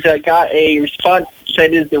and got a response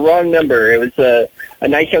said it's the wrong number. It was a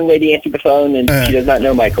nice young lady answered the phone, and she does not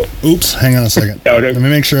know Michael. Oops, hang on a second. Let me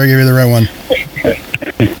make sure I give you the right one.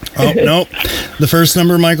 Oh, nope. The first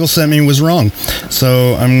number Michael sent me was wrong.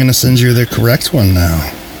 So I'm going to send you the correct one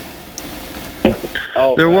now.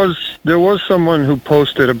 Oh, There was someone who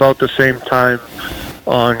posted about the same time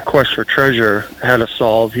on Quest for Treasure had a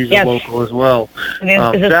solve. He's Yes. a local as well. Is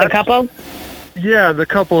this the That's- couple? Yeah, the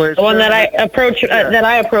couple. The one that I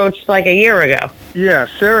approached like a year ago. Yeah,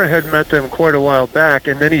 Sarah had met them quite a while back,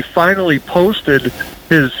 and then he finally posted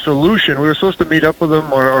his solution. We were supposed to meet up with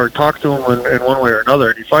him or talk to him in one way or another,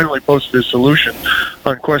 and he finally posted his solution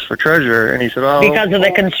on Quest for Treasure, and he said, Because of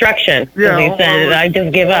the construction. Yeah, He said, I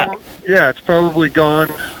just give up. Yeah, it's probably gone.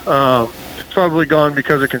 It's probably gone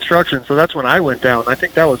because of construction. So that's when I went down. I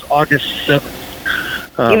think that was August 7th.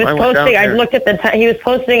 He was I went down posting, I there. looked at the time, he was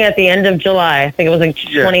posting at the end of July. I think it was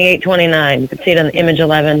like Yeah. 28, 29. You could see it on the Image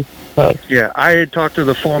 11 post. Yeah, I had talked to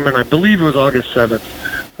the foreman. I believe it was August 7th.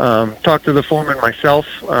 Talked to the foreman myself.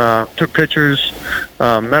 Took pictures.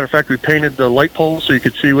 Matter of fact, we painted the light poles so you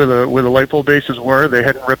could see where the light pole bases were. They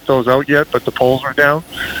hadn't ripped those out yet, but the poles were down.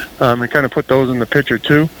 We kind of put those in the picture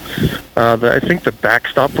too. I think the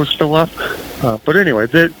backstop was still up. But anyway,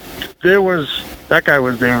 that guy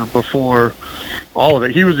was there before all of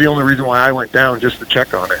it. He was the only reason why I went down, just to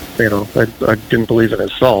check on it. You know, I didn't believe in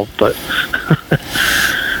his solve, but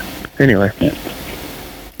anyway.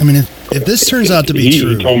 I mean, if this turns out to be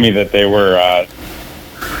true, He told me that they were.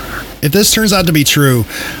 if this turns out to be true,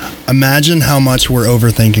 imagine how much we're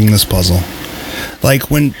overthinking this puzzle.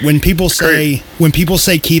 Like when people say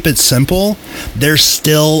keep it simple, they're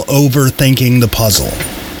still overthinking the puzzle.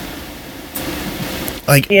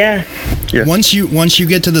 Like Yeah. Yeah. once you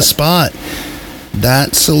get to the spot,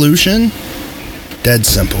 that solution, dead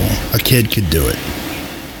simple. A kid could do it.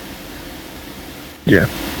 Yeah.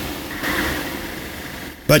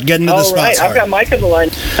 But getting to the all spot's right. I've hard. got Mike on the line.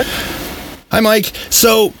 Hi, Mike.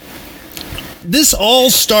 So this all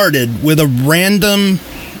started with a random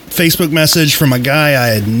Facebook message from a guy I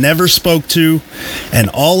had never spoke to, and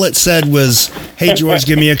all it said was, "Hey, George,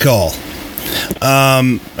 give me a call."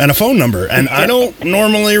 And a phone number. And I don't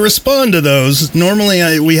normally respond to those.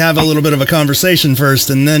 Normally, we have a little bit of a conversation first,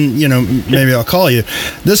 and then, maybe I'll call you.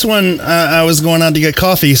 This one, I was going out to get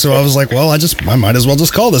coffee, so I was like, well, I might as well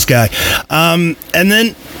just call this guy. And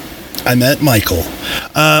then I met Michael.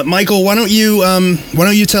 Michael, why don't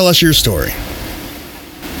you tell us your story?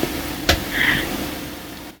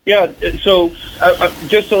 Yeah, so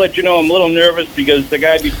just to let you know, I'm a little nervous because the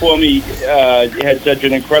guy before me had such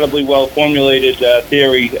an incredibly well-formulated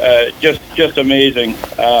theory, just amazing.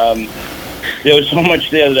 There was so much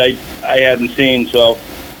there that I hadn't seen, so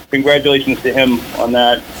congratulations to him on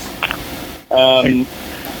that.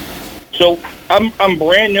 So I'm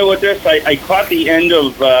brand new at this. I caught the end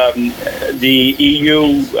of the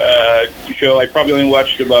EU show. I probably only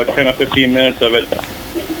watched about 10 or 15 minutes of it.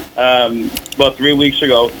 About 3 weeks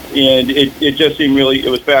ago, and it just seemed it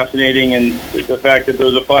was fascinating, and the fact that there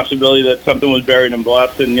was a possibility that something was buried in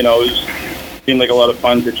Boston, seemed like a lot of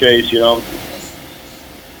fun to chase,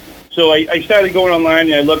 So I started going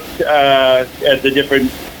online, and I looked at the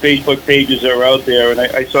different Facebook pages that were out there, and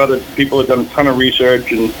I saw that people had done a ton of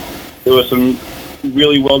research, and there were some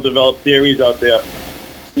really well-developed theories out there.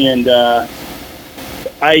 and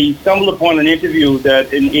I stumbled upon an interview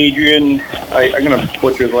that an Adrian, I'm going to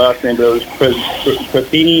butcher his last name, but it was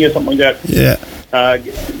Cristini or something like that. Yeah.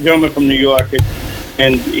 Gentleman from New York,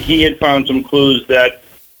 and he had found some clues that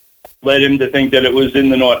led him to think that it was in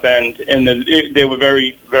the North End, and that they were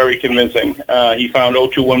very, very convincing. He found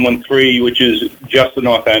 02113, which is just the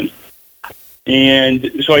North End.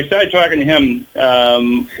 And so I started talking to him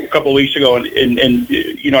a couple of weeks ago, and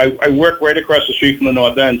you know, I work right across the street from the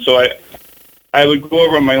North End, so I would go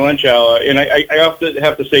over on my lunch hour, and I often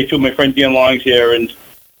have to say, too, my friend Dan Long's here, and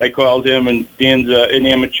I called him, and Dan's an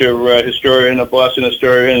amateur historian, a Boston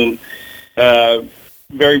historian, and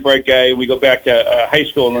very bright guy. We go back to high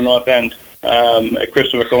school in the North End at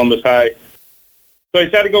Christopher Columbus High. So I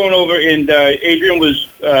started going over, and Adrian was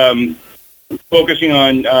focusing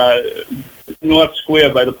on North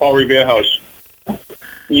Square by the Paul Revere House,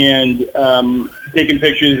 and taking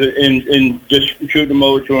pictures and just shooting them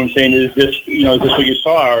over to him, saying, "Is this what you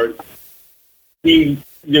saw?"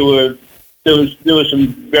 There was some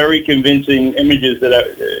very convincing images that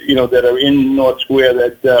are in North Square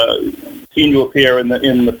that seem to appear in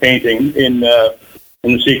the painting in The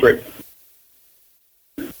Secret.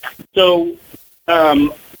 So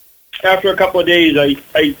after a couple of days, I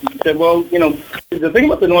said, well, the thing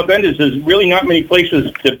about the North End is there's really not many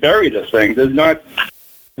places to bury this thing. There's not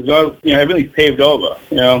everything's paved over,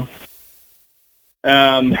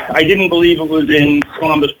 I didn't believe it was in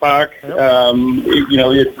Columbus Park. Columbus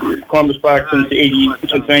Park since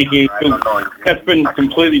 1982. That's been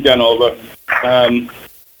completely done over.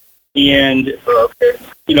 Adrian's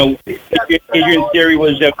theory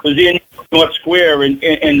was that it was in North Square,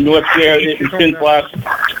 and North Square since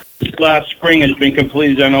last spring has been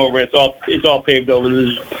completely done over. It's all paved over.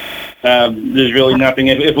 There's really nothing.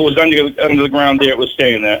 If it was under the ground there, it was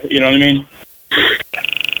staying there. You know what I mean?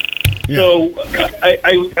 Yeah. So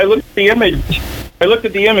I looked at the image. I looked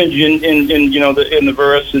at the image in the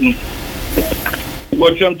verse, and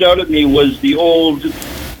what jumped out at me was the old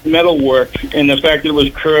metalwork and the fact that it was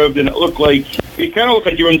curved, and it kind of looked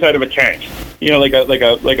like you were inside of a tank.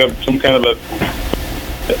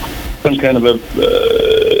 Some kind of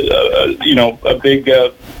a big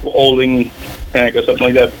holding tank or something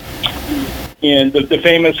like that. And the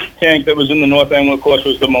famous tank that was in the North End, of course,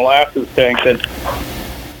 was the molasses tank that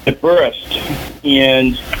burst.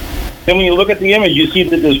 And then when you look at the image, you see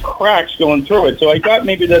that there's cracks going through it. So I thought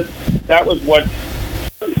maybe that was what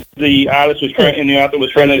the artist was trying, and the author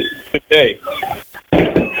was trying to say.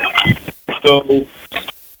 So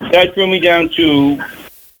that drew me down to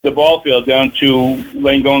the ball field, down to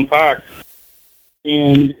Langone Park,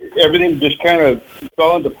 and everything just kind of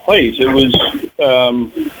fell into place. It was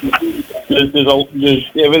there's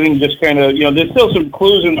everything just kind of there's still some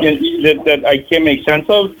clues that I can't make sense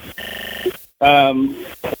of.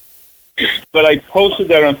 But I posted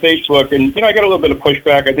that on Facebook, and I got a little bit of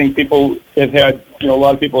pushback. I think people have had a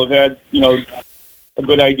lot of people have had a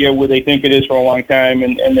good idea where they think it is for a long time,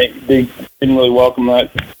 and they didn't really welcome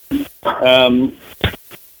that.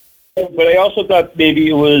 But I also thought maybe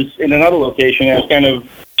it was in another location. I was kind of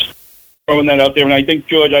throwing that out there, and I think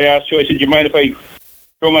George, I asked you, I said, "Do you mind if I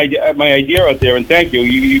throw my idea out there?" And thank you.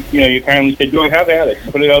 You kindly said, "Go have at it.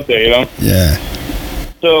 Put it out there." Yeah.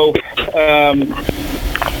 So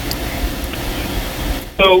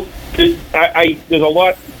there's a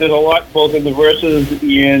lot both in the verses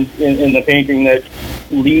and in the painting that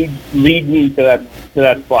lead me to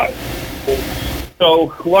that spot.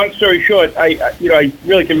 So long story short, I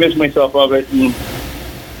really convinced myself of it, and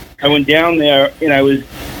I went down there, and I was,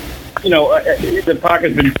 the park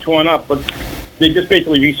has been torn up, but they just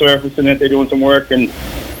basically resurfacing it. They're doing some work, and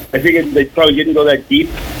I figured they probably didn't go that deep.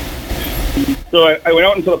 So I went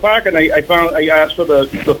out into the park, and I asked for the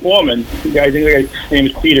foreman. The guy, I think the guy's name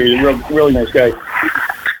is Peter. He's a really nice guy.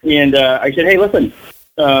 And I said, "Hey, listen,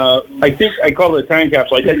 I think I called it a time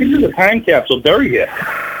capsule. I said, I think there's a time capsule buried here."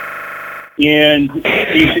 And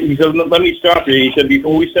he said, "Let me stop you." He said,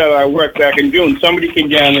 "Before we started our work back in June, somebody came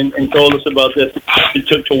down and told us about this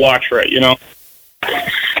to watch for it, So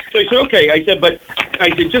I said, "Okay." I said, "But,"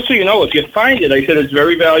 I said, "just so you know, if you find it," I said, "it's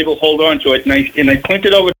very valuable. Hold on to it." And I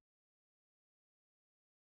pointed over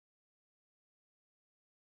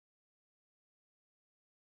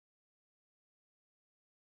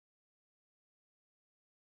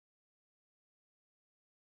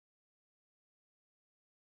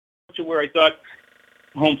to where I thought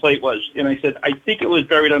home plate was, and I said, "I think it was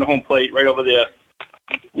buried on home plate right over there."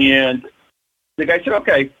 And the guy said,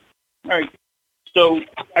 "Okay, all right." So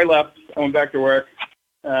I left. I went back to work,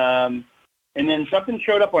 and then something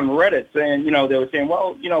showed up on Reddit saying, they were saying,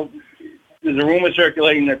 "Well, there's a rumor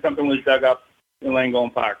circulating that something was dug up in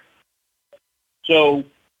Langone Park. So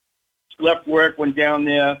left work, went down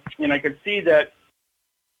there, and I could see that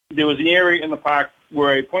there was an area in the park where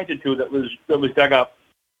I pointed to that was dug up,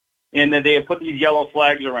 and that they had put these yellow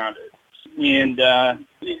flags around it. And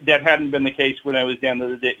that hadn't been the case when I was down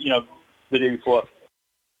there the day before.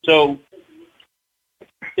 So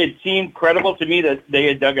it seemed credible to me that they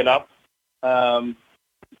had dug it up, and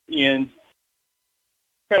kind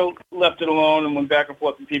of left it alone and went back and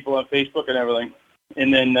forth with people on Facebook and everything.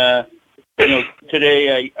 And then,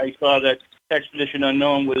 today I saw that Expedition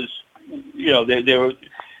Unknown was,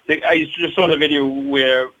 I just saw the video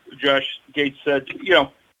where Josh Gates said,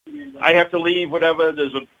 I have to leave, whatever,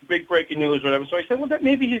 there's a big breaking news, whatever. So I said, well,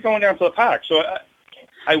 maybe he's going down to the park. So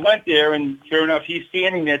I went there, and sure enough, he's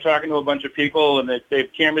standing there talking to a bunch of people, and they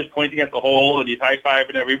have cameras pointing at the hole, and he's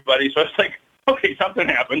high-fiving everybody. So it's like, okay, something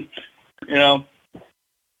happened,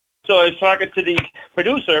 So I was talking to the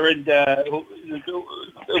producer and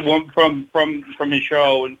from his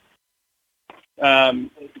show, and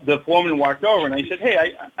the foreman walked over, and I said,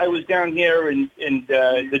 hey, I was down here and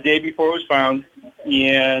the day before it was found,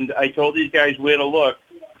 and I told these guys where to look,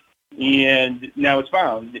 and now it's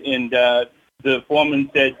found. And the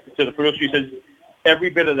foreman said to the producer, he said,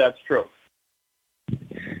 every bit of that's true.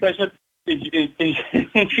 So I said,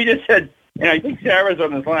 and she just said, and I think Sarah's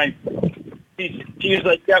on this line, she was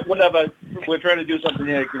like, yeah, whatever, we're trying to do something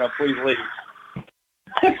here, please leave.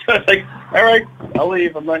 So I was like, all right, I'll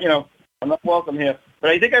leave. I'm not welcome here.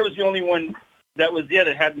 But I think I was the only one that was there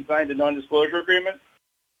that hadn't signed a non-disclosure agreement.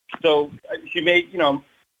 So she made,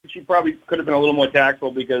 she probably could have been a little more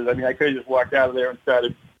tactful, because, I could have just walked out of there and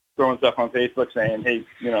started throwing stuff on Facebook saying, hey,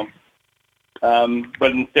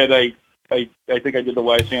 but instead I think I did the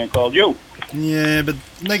wise thing and called you. Yeah, but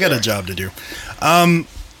they got a job to do.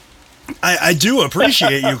 I do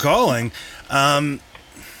appreciate you calling. Man.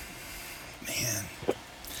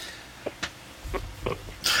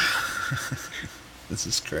 This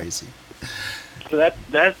is crazy. So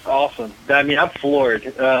that's awesome. I'm floored.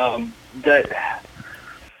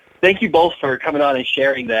 Thank you both for coming on and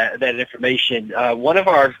sharing that information. One of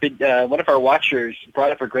our watchers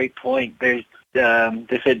brought up a great point. They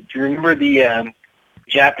said, do you remember the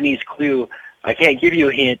Japanese clue? I can't give you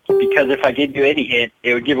a hint, because if I give you any hint,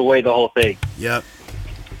 it would give away the whole thing. Yep.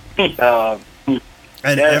 And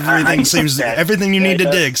everything you need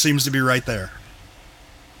to dig seems to be right there.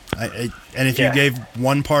 And if you gave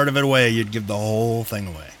one part of it away, you'd give the whole thing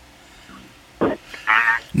away.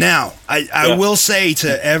 Now, I will say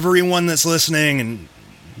to everyone that's listening, and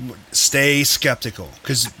stay skeptical,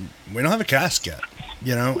 because we don't have a cast yet,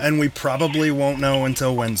 and we probably won't know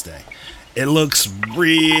until Wednesday. It looks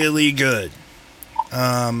really good.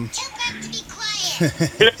 Good.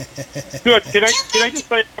 Can I just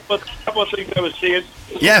say a couple of things I was seeing?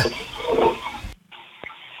 Yeah.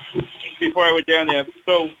 Before I went down there.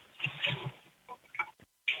 So,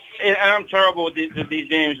 and I'm terrible with these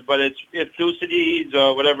names, but it's Thucydides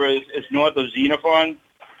or whatever is north of Xenophon.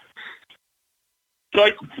 So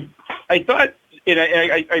I thought, and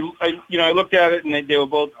I looked at it, and they were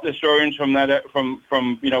both historians from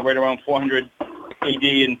right around 400 AD,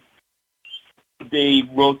 and they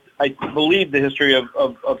wrote, I believe, the history of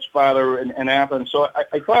Sparta and Athens. So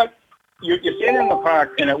I thought, you're standing in the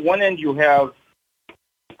park, and at one end you have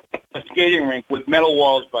a skating rink with metal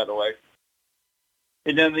walls, by the way.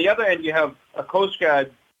 And then the other end you have a Coast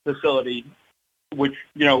Guard facility, which,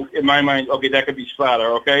 in my mind, okay, that could be Sparta,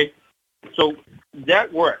 okay? So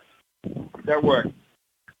that worked.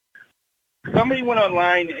 Somebody went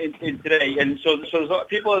online today, and so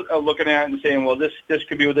people are looking at it and saying, well, this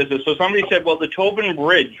could be what this is. So somebody said, well, the Tobin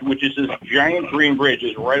Bridge, which is this giant green bridge,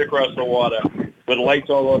 is right across the water with lights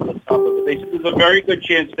all over the top of it. They said there's a very good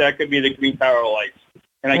chance that could be the Green Tower lights,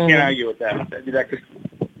 and I can't argue with that. That could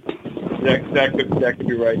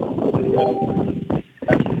be right.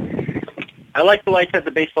 I like the lights at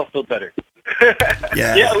the baseball field better.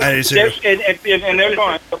 Yeah, I do too. And they're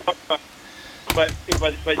gone. But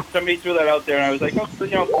somebody threw that out there, and I was like, that's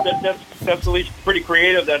at least pretty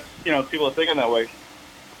creative. That's people are thinking that way.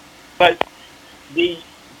 But the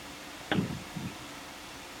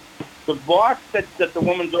box that the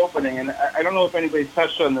woman's opening, and I don't know if anybody's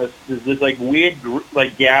touched on this. There's this weird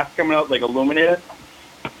gas coming out, illuminated.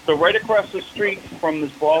 So right across the street from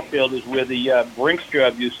this ball field is where the Brinks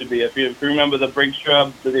job used to be. If you remember the Brinks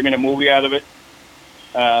job, they made a movie out of it.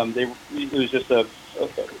 It was just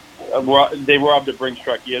they robbed a Brinks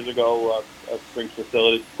truck years ago, a Brinks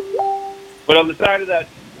facility. But on the side of that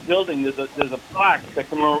building, there's a plaque that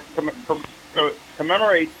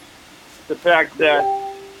commemorates the fact that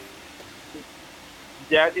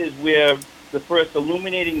is where the first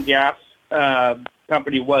illuminating gas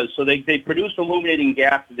company was. So they produced illuminating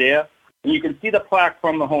gas there, and you can see the plaque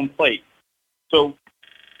from the home plate. So,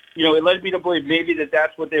 it led me to believe maybe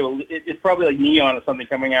that's what they were. It's probably like neon or something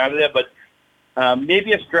coming out of there, but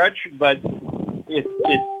maybe a stretch. But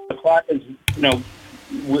the plaque is,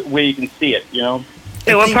 where you can see it.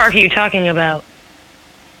 Hey, what park are you talking about?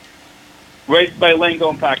 Right by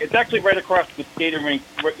Langone Park. It's actually right across the skating rink.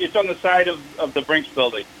 It's on the side of the Brinks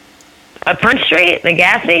building. Prince Street, the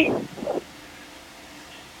Gassy.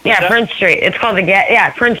 Yeah, Prince Street. It's called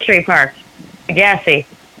Prince Street Park, the Gassy.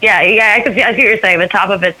 Yeah, I see what you're saying. The top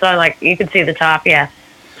of it's on, you can see the top. Yeah.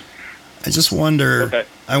 I just wonder. Okay.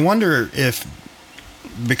 I wonder if,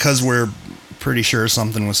 because we're pretty sure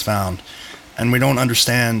something was found, and we don't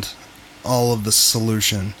understand all of the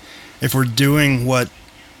solution, if we're doing what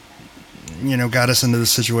got us into the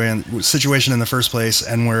situation in the first place,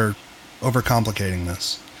 and we're overcomplicating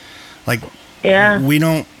this. We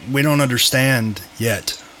don't understand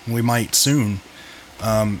yet. We might soon.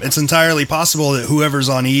 It's entirely possible that whoever's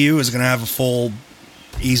on EU is going to have a full,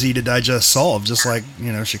 easy to digest solve, just like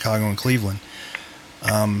Chicago and Cleveland.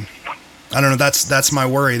 I don't know. That's my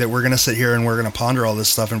worry, that we're going to sit here and we're going to ponder all this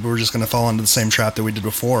stuff, and we're just going to fall into the same trap that we did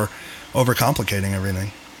before, overcomplicating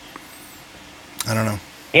everything. I don't know.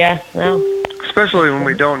 Yeah. No. Especially when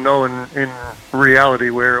we don't know in reality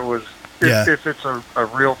where it was. If it's a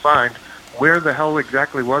real find, where the hell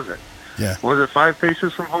exactly was it? Yeah. Was it 5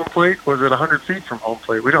 paces from home plate? Was it 100 feet from home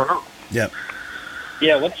plate? We don't know. Yeah.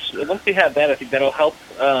 Yeah, once we have that, I think that'll help.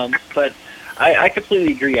 But I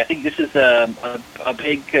completely agree. I think this is a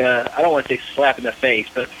big, I don't want to say slap in the face,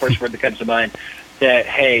 but the first word that comes to mind, that,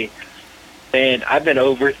 hey, man, I've been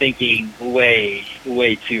overthinking way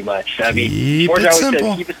too much. I mean, keep it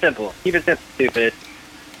simple. Keep it simple. Keep it simple, stupid.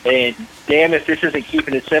 And damn if this isn't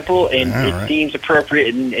keeping it simple, and it seems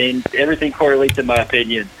appropriate, and everything correlates in my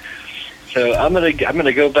opinion. So I'm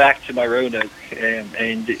gonna go back to my Roanoke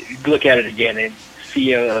and look at it again and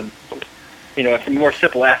see a more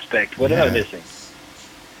simple aspect. What am I missing?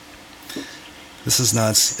 This is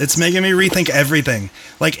nuts. It's making me rethink everything.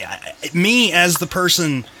 Me as the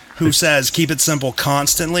person who says keep it simple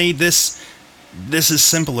constantly, this is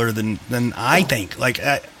simpler than I think.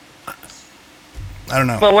 I don't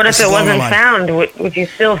know. But what if it wasn't found? Would you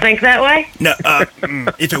still think that way? No.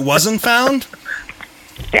 If it wasn't found?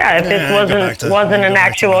 Yeah, if this wasn't an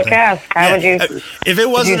actual cask, how would you... If it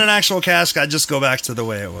wasn't an actual cask, I'd just go back to the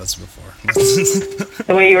way it was before.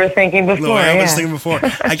 The way you were thinking before, The way I was thinking before.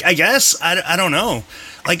 I guess, I don't know.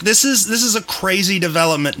 This is a crazy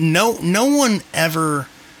development. No one ever...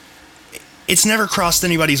 It's never crossed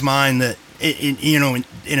anybody's mind that,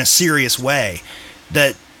 in a serious way,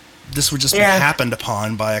 that this would just be happened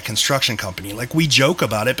upon by a construction company. We joke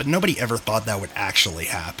about it, but nobody ever thought that would actually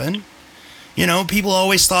happen. People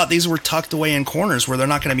always thought these were tucked away in corners where they're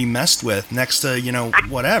not going to be messed with next to,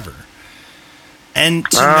 whatever. And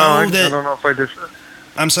to know that... I don't know if I disagree.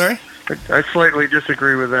 I'm sorry? I slightly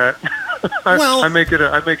disagree with that. I make it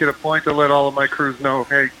a point to let all of my crews know,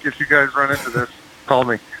 hey, if you guys run into this, call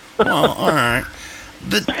me. Well, all right.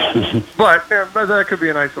 But that could be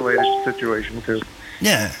an isolated situation, too.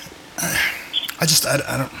 Yeah. I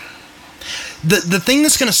don't... The thing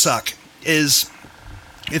that's going to suck is...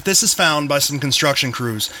 If this is found by some construction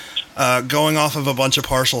crews going off of a bunch of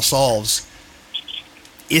partial solves,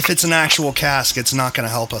 if it's an actual cask, it's not going to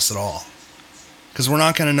help us at all. Because we're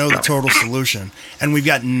not going to know the total solution. And we've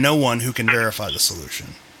got no one who can verify the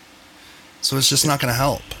solution. So it's just not going to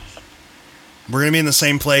help. We're going to be in the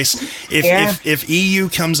same place. If EU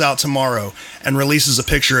comes out tomorrow and releases a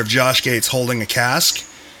picture of Josh Gates holding a cask,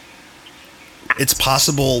 it's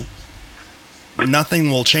possible... nothing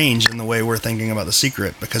will change in the way we're thinking about the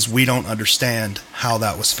secret because we don't understand how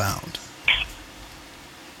that was found.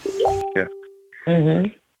 Yeah. Mm-hmm.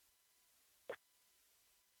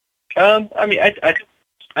 I mean,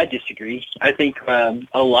 I disagree. I think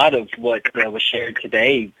a lot of what was shared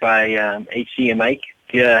today by HC and Mike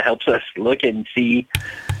helps us look and see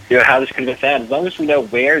how this could have been found. As long as we know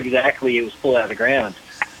where exactly it was pulled out of the ground,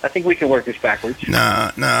 I think we can work this backwards.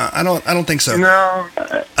 Nah, I don't think so. No.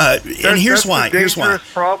 And here's why. Here's why.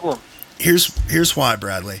 Problem. Here's why,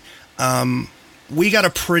 Bradley. We got a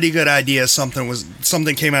pretty good idea something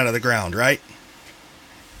came out of the ground, right?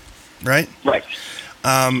 Right. Right.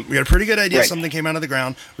 We got a pretty good idea right. Something came out of the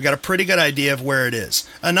ground. We got a pretty good idea of where it is.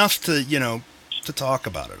 Enough to to talk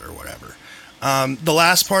about it or whatever. The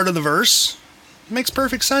last part of the verse makes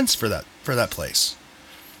perfect sense for that place.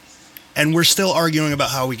 And we're still arguing about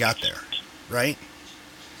how we got there, right?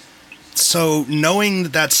 So knowing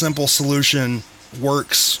that simple solution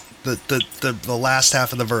works the last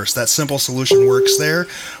half of the verse, that simple solution works there,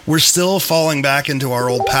 we're still falling back into our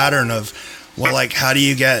old pattern of, well, like, how do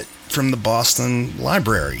you get from the Boston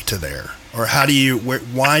Library to there? Or how do you,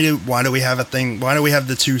 why do we have a thing, why do we have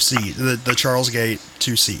the 2 C's, the Charles Gate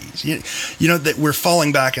 2 C's? You know, that we're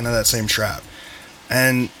falling back into that same trap.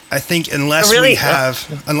 And I think unless we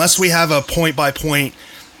have a point by point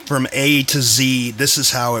from A to Z, this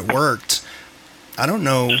is how it worked. I don't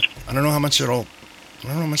know how much it'll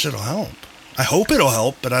help. I hope it'll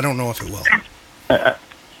help, but I don't know if it will.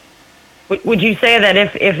 Would you say that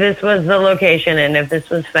if this was the location and if this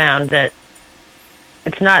was found, that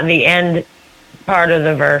it's not the end part of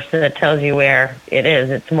the verse that tells you where it is,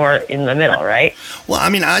 it's more in the middle, right? Well, I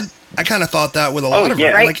mean, I kind of thought that with a lot of yeah.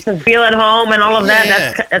 it. Right, Like, to feel at home and all of that,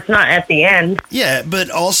 Yeah. that's not at the end. yeah, but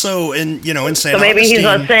also in St. So maybe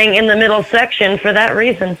Augustine. he's saying in the middle section for that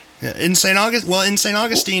reason. Yeah, in St.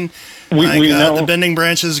 Augustine, We know the bending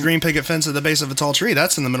branches, green picket fence at the base of a tall tree.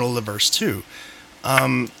 That's in the middle of the verse too.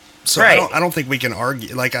 So Right. I don't think we can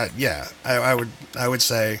argue. Like, I would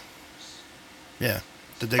say, yeah,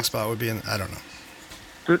 the dig spot would be in. I don't know.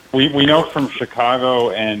 we know from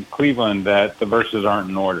Chicago and Cleveland that the verses aren't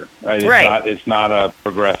in order. Right? Right. It's not a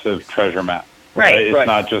progressive treasure map. Right. It's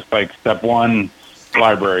not just like step 1,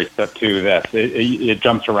 library, step 2, this. It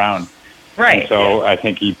jumps around. Right. And so I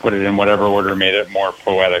think he put it in whatever order made it more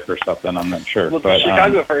poetic or something. I'm not sure. Well, but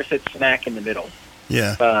Chicago first, it's smack in the middle.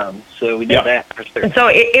 Yeah. So we know Yeah. that for certain. And so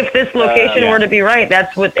if this location yeah. were to be right,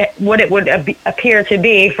 that's what it would appear to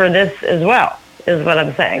be for this as well, is what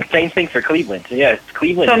I'm saying. Same thing for Cleveland. Yeah, it's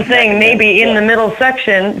Cleveland. So I'm saying maybe in the middle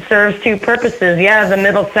section serves 2 purposes. Yeah, the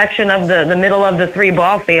middle section of the middle of the 3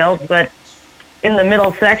 ball fields, but in the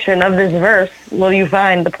middle section of this verse, will you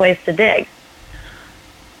find the place to dig?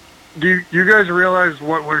 Do you guys realize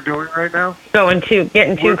what we're doing right now?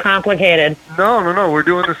 Getting too complicated. No. We're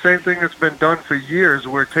doing the same thing that's been done for years.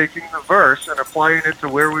 We're taking the verse and applying it to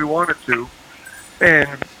where we want it to, and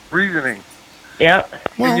reasoning. Yep.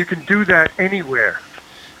 And you can do that anywhere.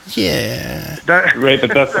 Yeah. Right,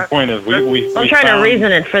 but that's the point. Is we I'm trying to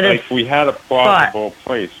reason it for this. Like, we had a plausible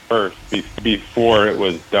place first before it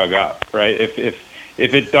was dug up, right? If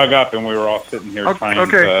it dug up and we were all sitting here trying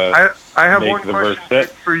to I have make one the verse question fit.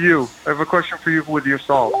 for you. I have a question for you with your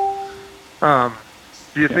salt.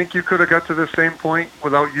 Do you think you could have got to the same point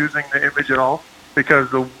without using the image at all?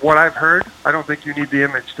 Because what I've heard, I don't think you need the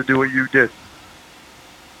image to do what you did.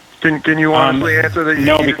 Can you honestly answer that you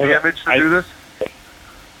no, needed the because image to do this?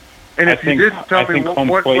 And if you didn't, tell me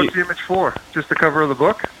what's the image for? Just the cover of the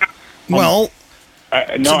book? Well,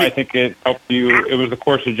 I think it helped you. It was the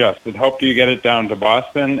course adjust. It helped you get it down to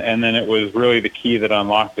Boston, and then it was really the key that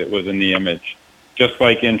unlocked it was in the image. Just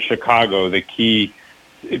like in Chicago, the key,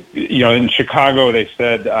 in Chicago they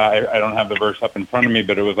said, I don't have the verse up in front of me,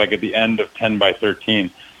 but it was like at the end of 10 by 13.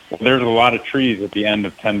 Well, there's a lot of trees at the end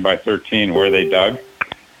of 10 by 13 where they dug,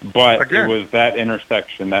 but It was that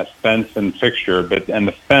intersection, that fence and fixture, and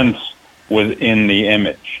the fence was in the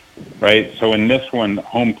image, right? So in this one,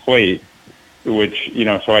 home plate, which,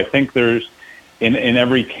 so I think there's in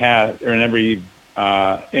every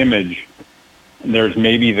image, there's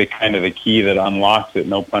maybe the kind of the key that unlocks it,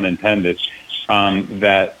 no pun intended,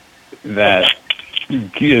 that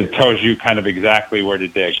tells you kind of exactly where to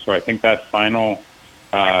dig. So I think that final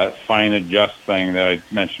fine adjust thing that I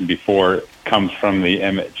mentioned before comes from the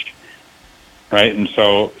image, right? And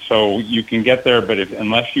so you can get there, but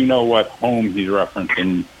unless you know what home he's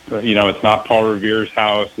referencing, it's not Paul Revere's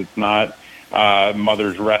house, it's not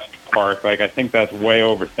Mother's Rest Park. Like, I think that's way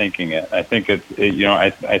overthinking it. I think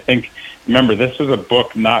I think, remember, this is a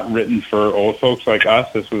book not written for old folks like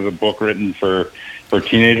us. This was a book written for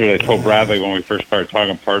teenagers. I told Bradley when we first started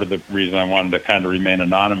talking, part of the reason I wanted to kind of remain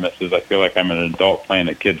anonymous is I feel like I'm an adult playing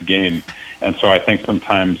a kid's game. And so I think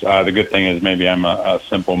sometimes the good thing is maybe I'm a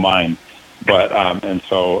simple mind. But, and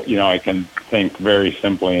so, I can think very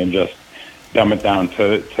simply and just dumb it down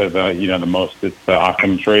to the, the most, it's the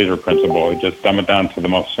Occam's razor principle. Just dumb it down to the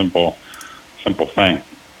most simple thing.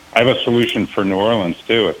 I have a solution for New Orleans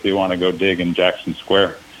too, if you want to go dig in Jackson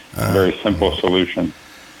Square. A very simple solution.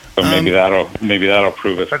 So maybe that'll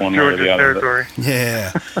prove us one way or the other. Territory.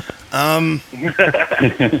 Yeah.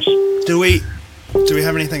 Do we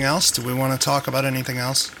have anything else? Do we want to talk about anything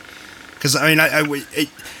else? Because I mean,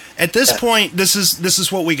 at this point, this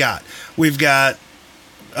is what we got. We've got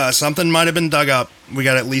something might have been dug up. We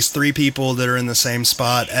got at least 3 people that are in the same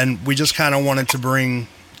spot, and we just kind of wanted to bring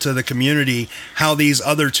to the community how these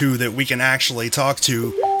other 2 that we can actually talk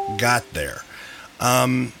to got there.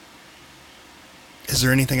 Is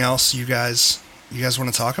there anything else you guys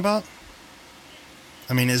want to talk about?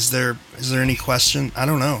 I mean, is there any question? I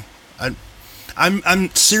don't know. I'm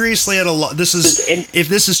seriously at a loss. If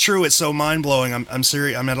this is true, it's so mind blowing. I'm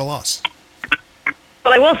serious. I'm at a loss.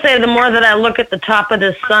 But I will say, the more that I look at the top of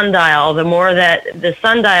this sundial, the more that the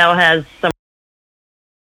sundial has some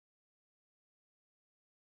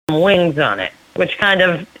wings on it, which kind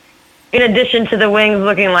of, in addition to the wings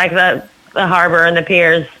looking like the harbor and the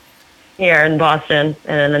piers here in Boston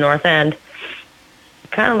and in the North End,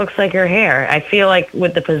 it kind of looks like her hair. I feel like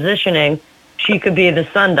with the positioning, she could be the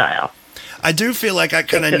sundial. I do feel like I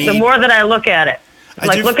kind of need... The more that I look at it.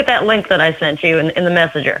 Look at that link that I sent you in the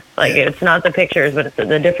messenger. It's not the pictures, but it's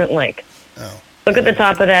the different link. Oh. Look at the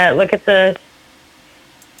top of that. Look at the...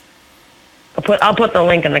 I'll put the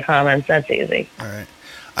link in the comments. That's easy. All right.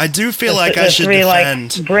 I do feel like I should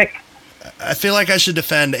defend... brick. I feel like I should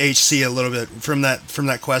defend HC a little bit from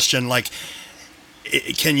that question. Like,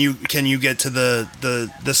 can you get to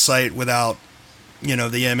the site without,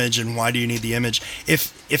 the image, and why do you need the image?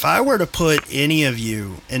 If I were to put any of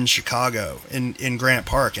you in Chicago in Grant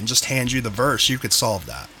Park and just hand you the verse, you could solve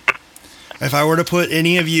that. If I were to put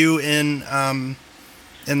any of you in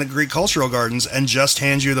the Greek Cultural Gardens and just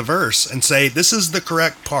hand you the verse and say this is the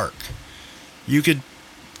correct park, you could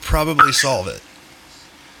probably solve it.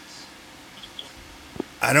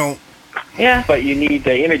 I don't. Yeah. But you need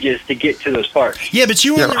the images to get to those parks. Yeah, but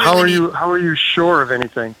you. Yeah, how are you sure of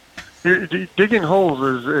anything? Digging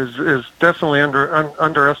holes is definitely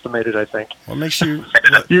underestimated, I think. What makes you?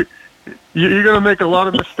 You're going to make a lot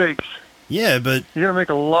of mistakes. Yeah, but you're going to make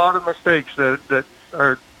a lot of mistakes that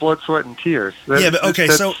are blood, sweat, and tears.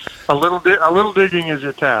 So a little digging is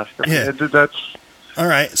your task. That's all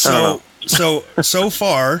right. So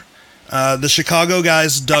far. The Chicago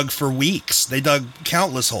guys dug for weeks. They dug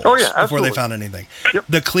countless holes before they found anything. Yep.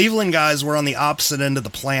 The Cleveland guys were on the opposite end of the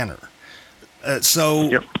planner.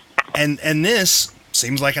 And this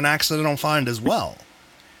seems like an accidental find as well.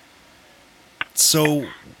 So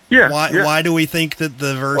why do we think that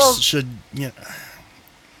the verse should?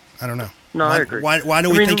 I don't know. No, I agree. Why do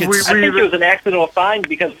we think it's? I think it was an accidental find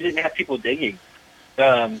because we didn't have people digging.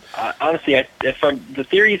 Honestly, from the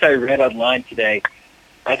theories I read online today,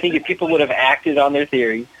 I think if people would have acted on their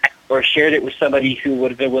theory or shared it with somebody who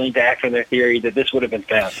would have been willing to act on their theory, that this would have been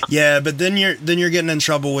found. Yeah, but then you're getting in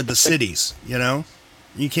trouble with the cities,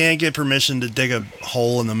 You can't get permission to dig a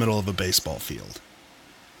hole in the middle of a baseball field.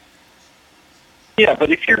 Yeah,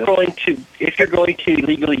 but if you're going to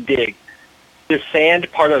illegally dig, the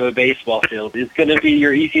sand part of a baseball field is going to be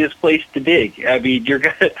your easiest place to dig. I mean, you're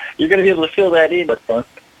going to be able to fill that in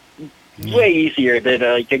way easier than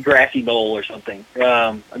like a grassy knoll or something.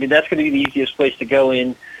 I mean, that's going to be the easiest place to go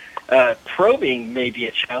in. Probing may be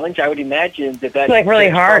a challenge. I would imagine that's like really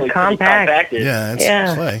hard, compacted. Yeah,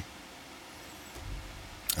 it's clay.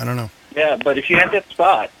 I don't know. Yeah, but if you have that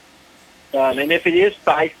spot, and if it is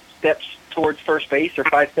 5 steps towards first base or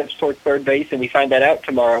 5 steps towards third base, and we find that out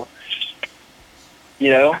tomorrow,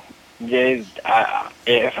 if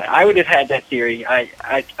I would have had that theory, I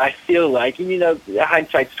feel like,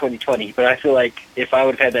 hindsight's 20/20, but I feel like if I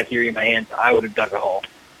would have had that theory in my hands, I would have dug a hole.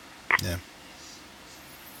 Yeah.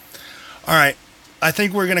 All right. I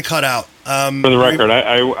think we're going to cut out. For the record,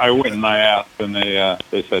 I went and I asked, and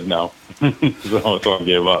they said no. so I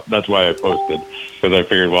gave up. That's why I posted, because I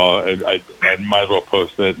figured, well, I might as well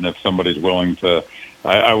post it, and if somebody's willing to,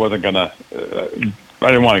 I wasn't going to... I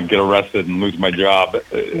didn't want to get arrested and lose my job. No,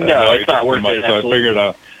 it's not worth it. So I figured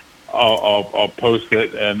I'll post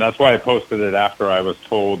it, and that's why I posted it after I was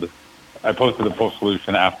told. I posted the full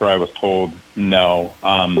solution after I was told no.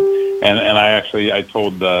 And I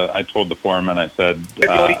told the foreman. I said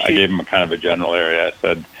I gave him a kind of a general area. I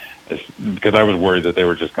said because I was worried that they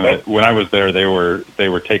were just going to. When I was there, they were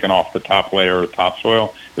taking off the top layer of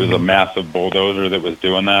topsoil. It was a massive bulldozer that was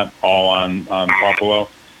doing that all on Buffalo,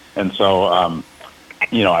 and so.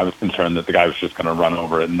 I was concerned that the guy was just going to run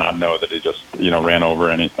over it and not know that he just, ran over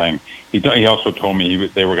anything. He also told me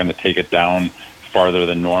they were going to take it down farther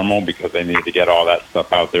than normal because they needed to get all that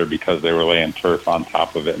stuff out there because they were laying turf on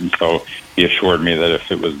top of it. And so he assured me that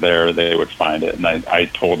if it was there, they would find it. And I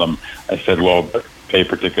told him, I said, well, pay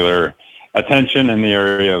particular attention in the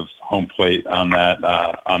area of home plate on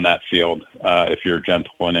that field if you're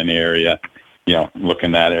gentle in any area. Look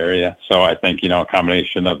in that area. So I think, a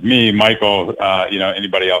combination of me, Michael,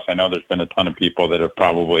 anybody else. I know there's been a ton of people that have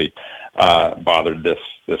probably bothered this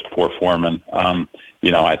poor foreman.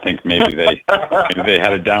 I think maybe they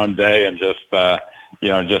had a down day and just had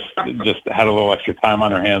a little extra time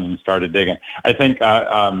on their hands and started digging. I think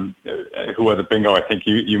who was it, Bingo? I think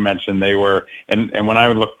you mentioned they were, and when I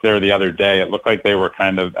looked there the other day, it looked like they were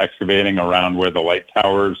kind of excavating around where the light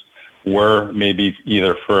towers were, maybe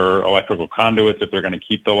either for electrical conduits if they're going to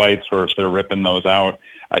keep the lights or if they're ripping those out.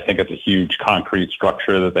 I think it's a huge concrete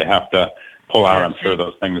structure that they have to pull out. I'm sure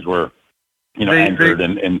those things were, anchored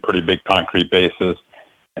in pretty big concrete bases.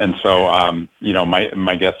 And so,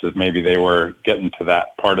 my guess is maybe they were getting to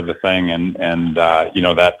that part of the thing, and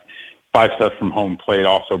that 5 steps from home plate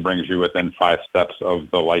also brings you within 5 steps of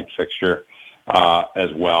the light fixture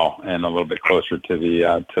as well, and a little bit closer to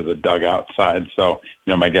the dugout side. So,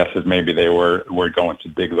 my guess is maybe they were going to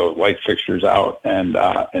dig those light fixtures out and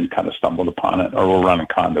kind of stumbled upon it, or were running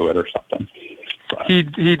conduit or something. But he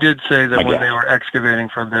did say that when they were excavating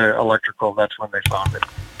for the electrical, that's when they found it.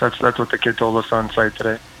 That's what the kid told us on site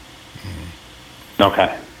today.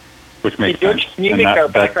 Okay, which makes George, sense. can you make our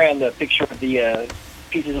background the picture of the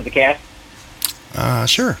pieces of the cast?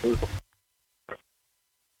 Sure.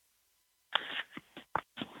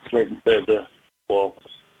 Right instead of the wall.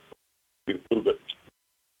 A little bit.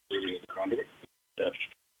 Conduit. Yeah.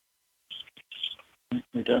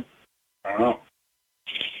 You done? I don't know.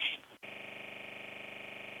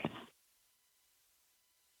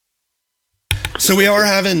 So we are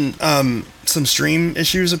having some stream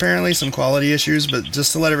issues, apparently, some quality issues. But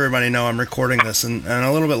just to let everybody know, I'm recording this, and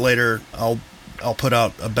a little bit later, I'll put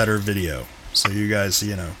out a better video, so you guys,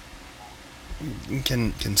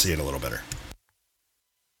 can see it a little better.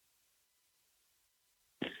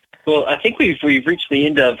 Well, I think we've reached the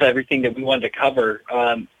end of everything that we wanted to cover.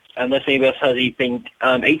 Unless anybody else has anything,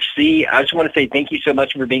 HC, I just want to say thank you so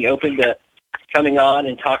much for being open to coming on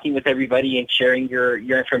and talking with everybody and sharing your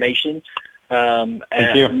information.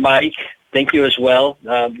 Thank you. Mike, thank you as well.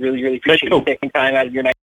 Really, really appreciate you taking time out of your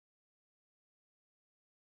night.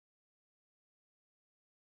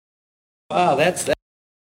 Wow, that's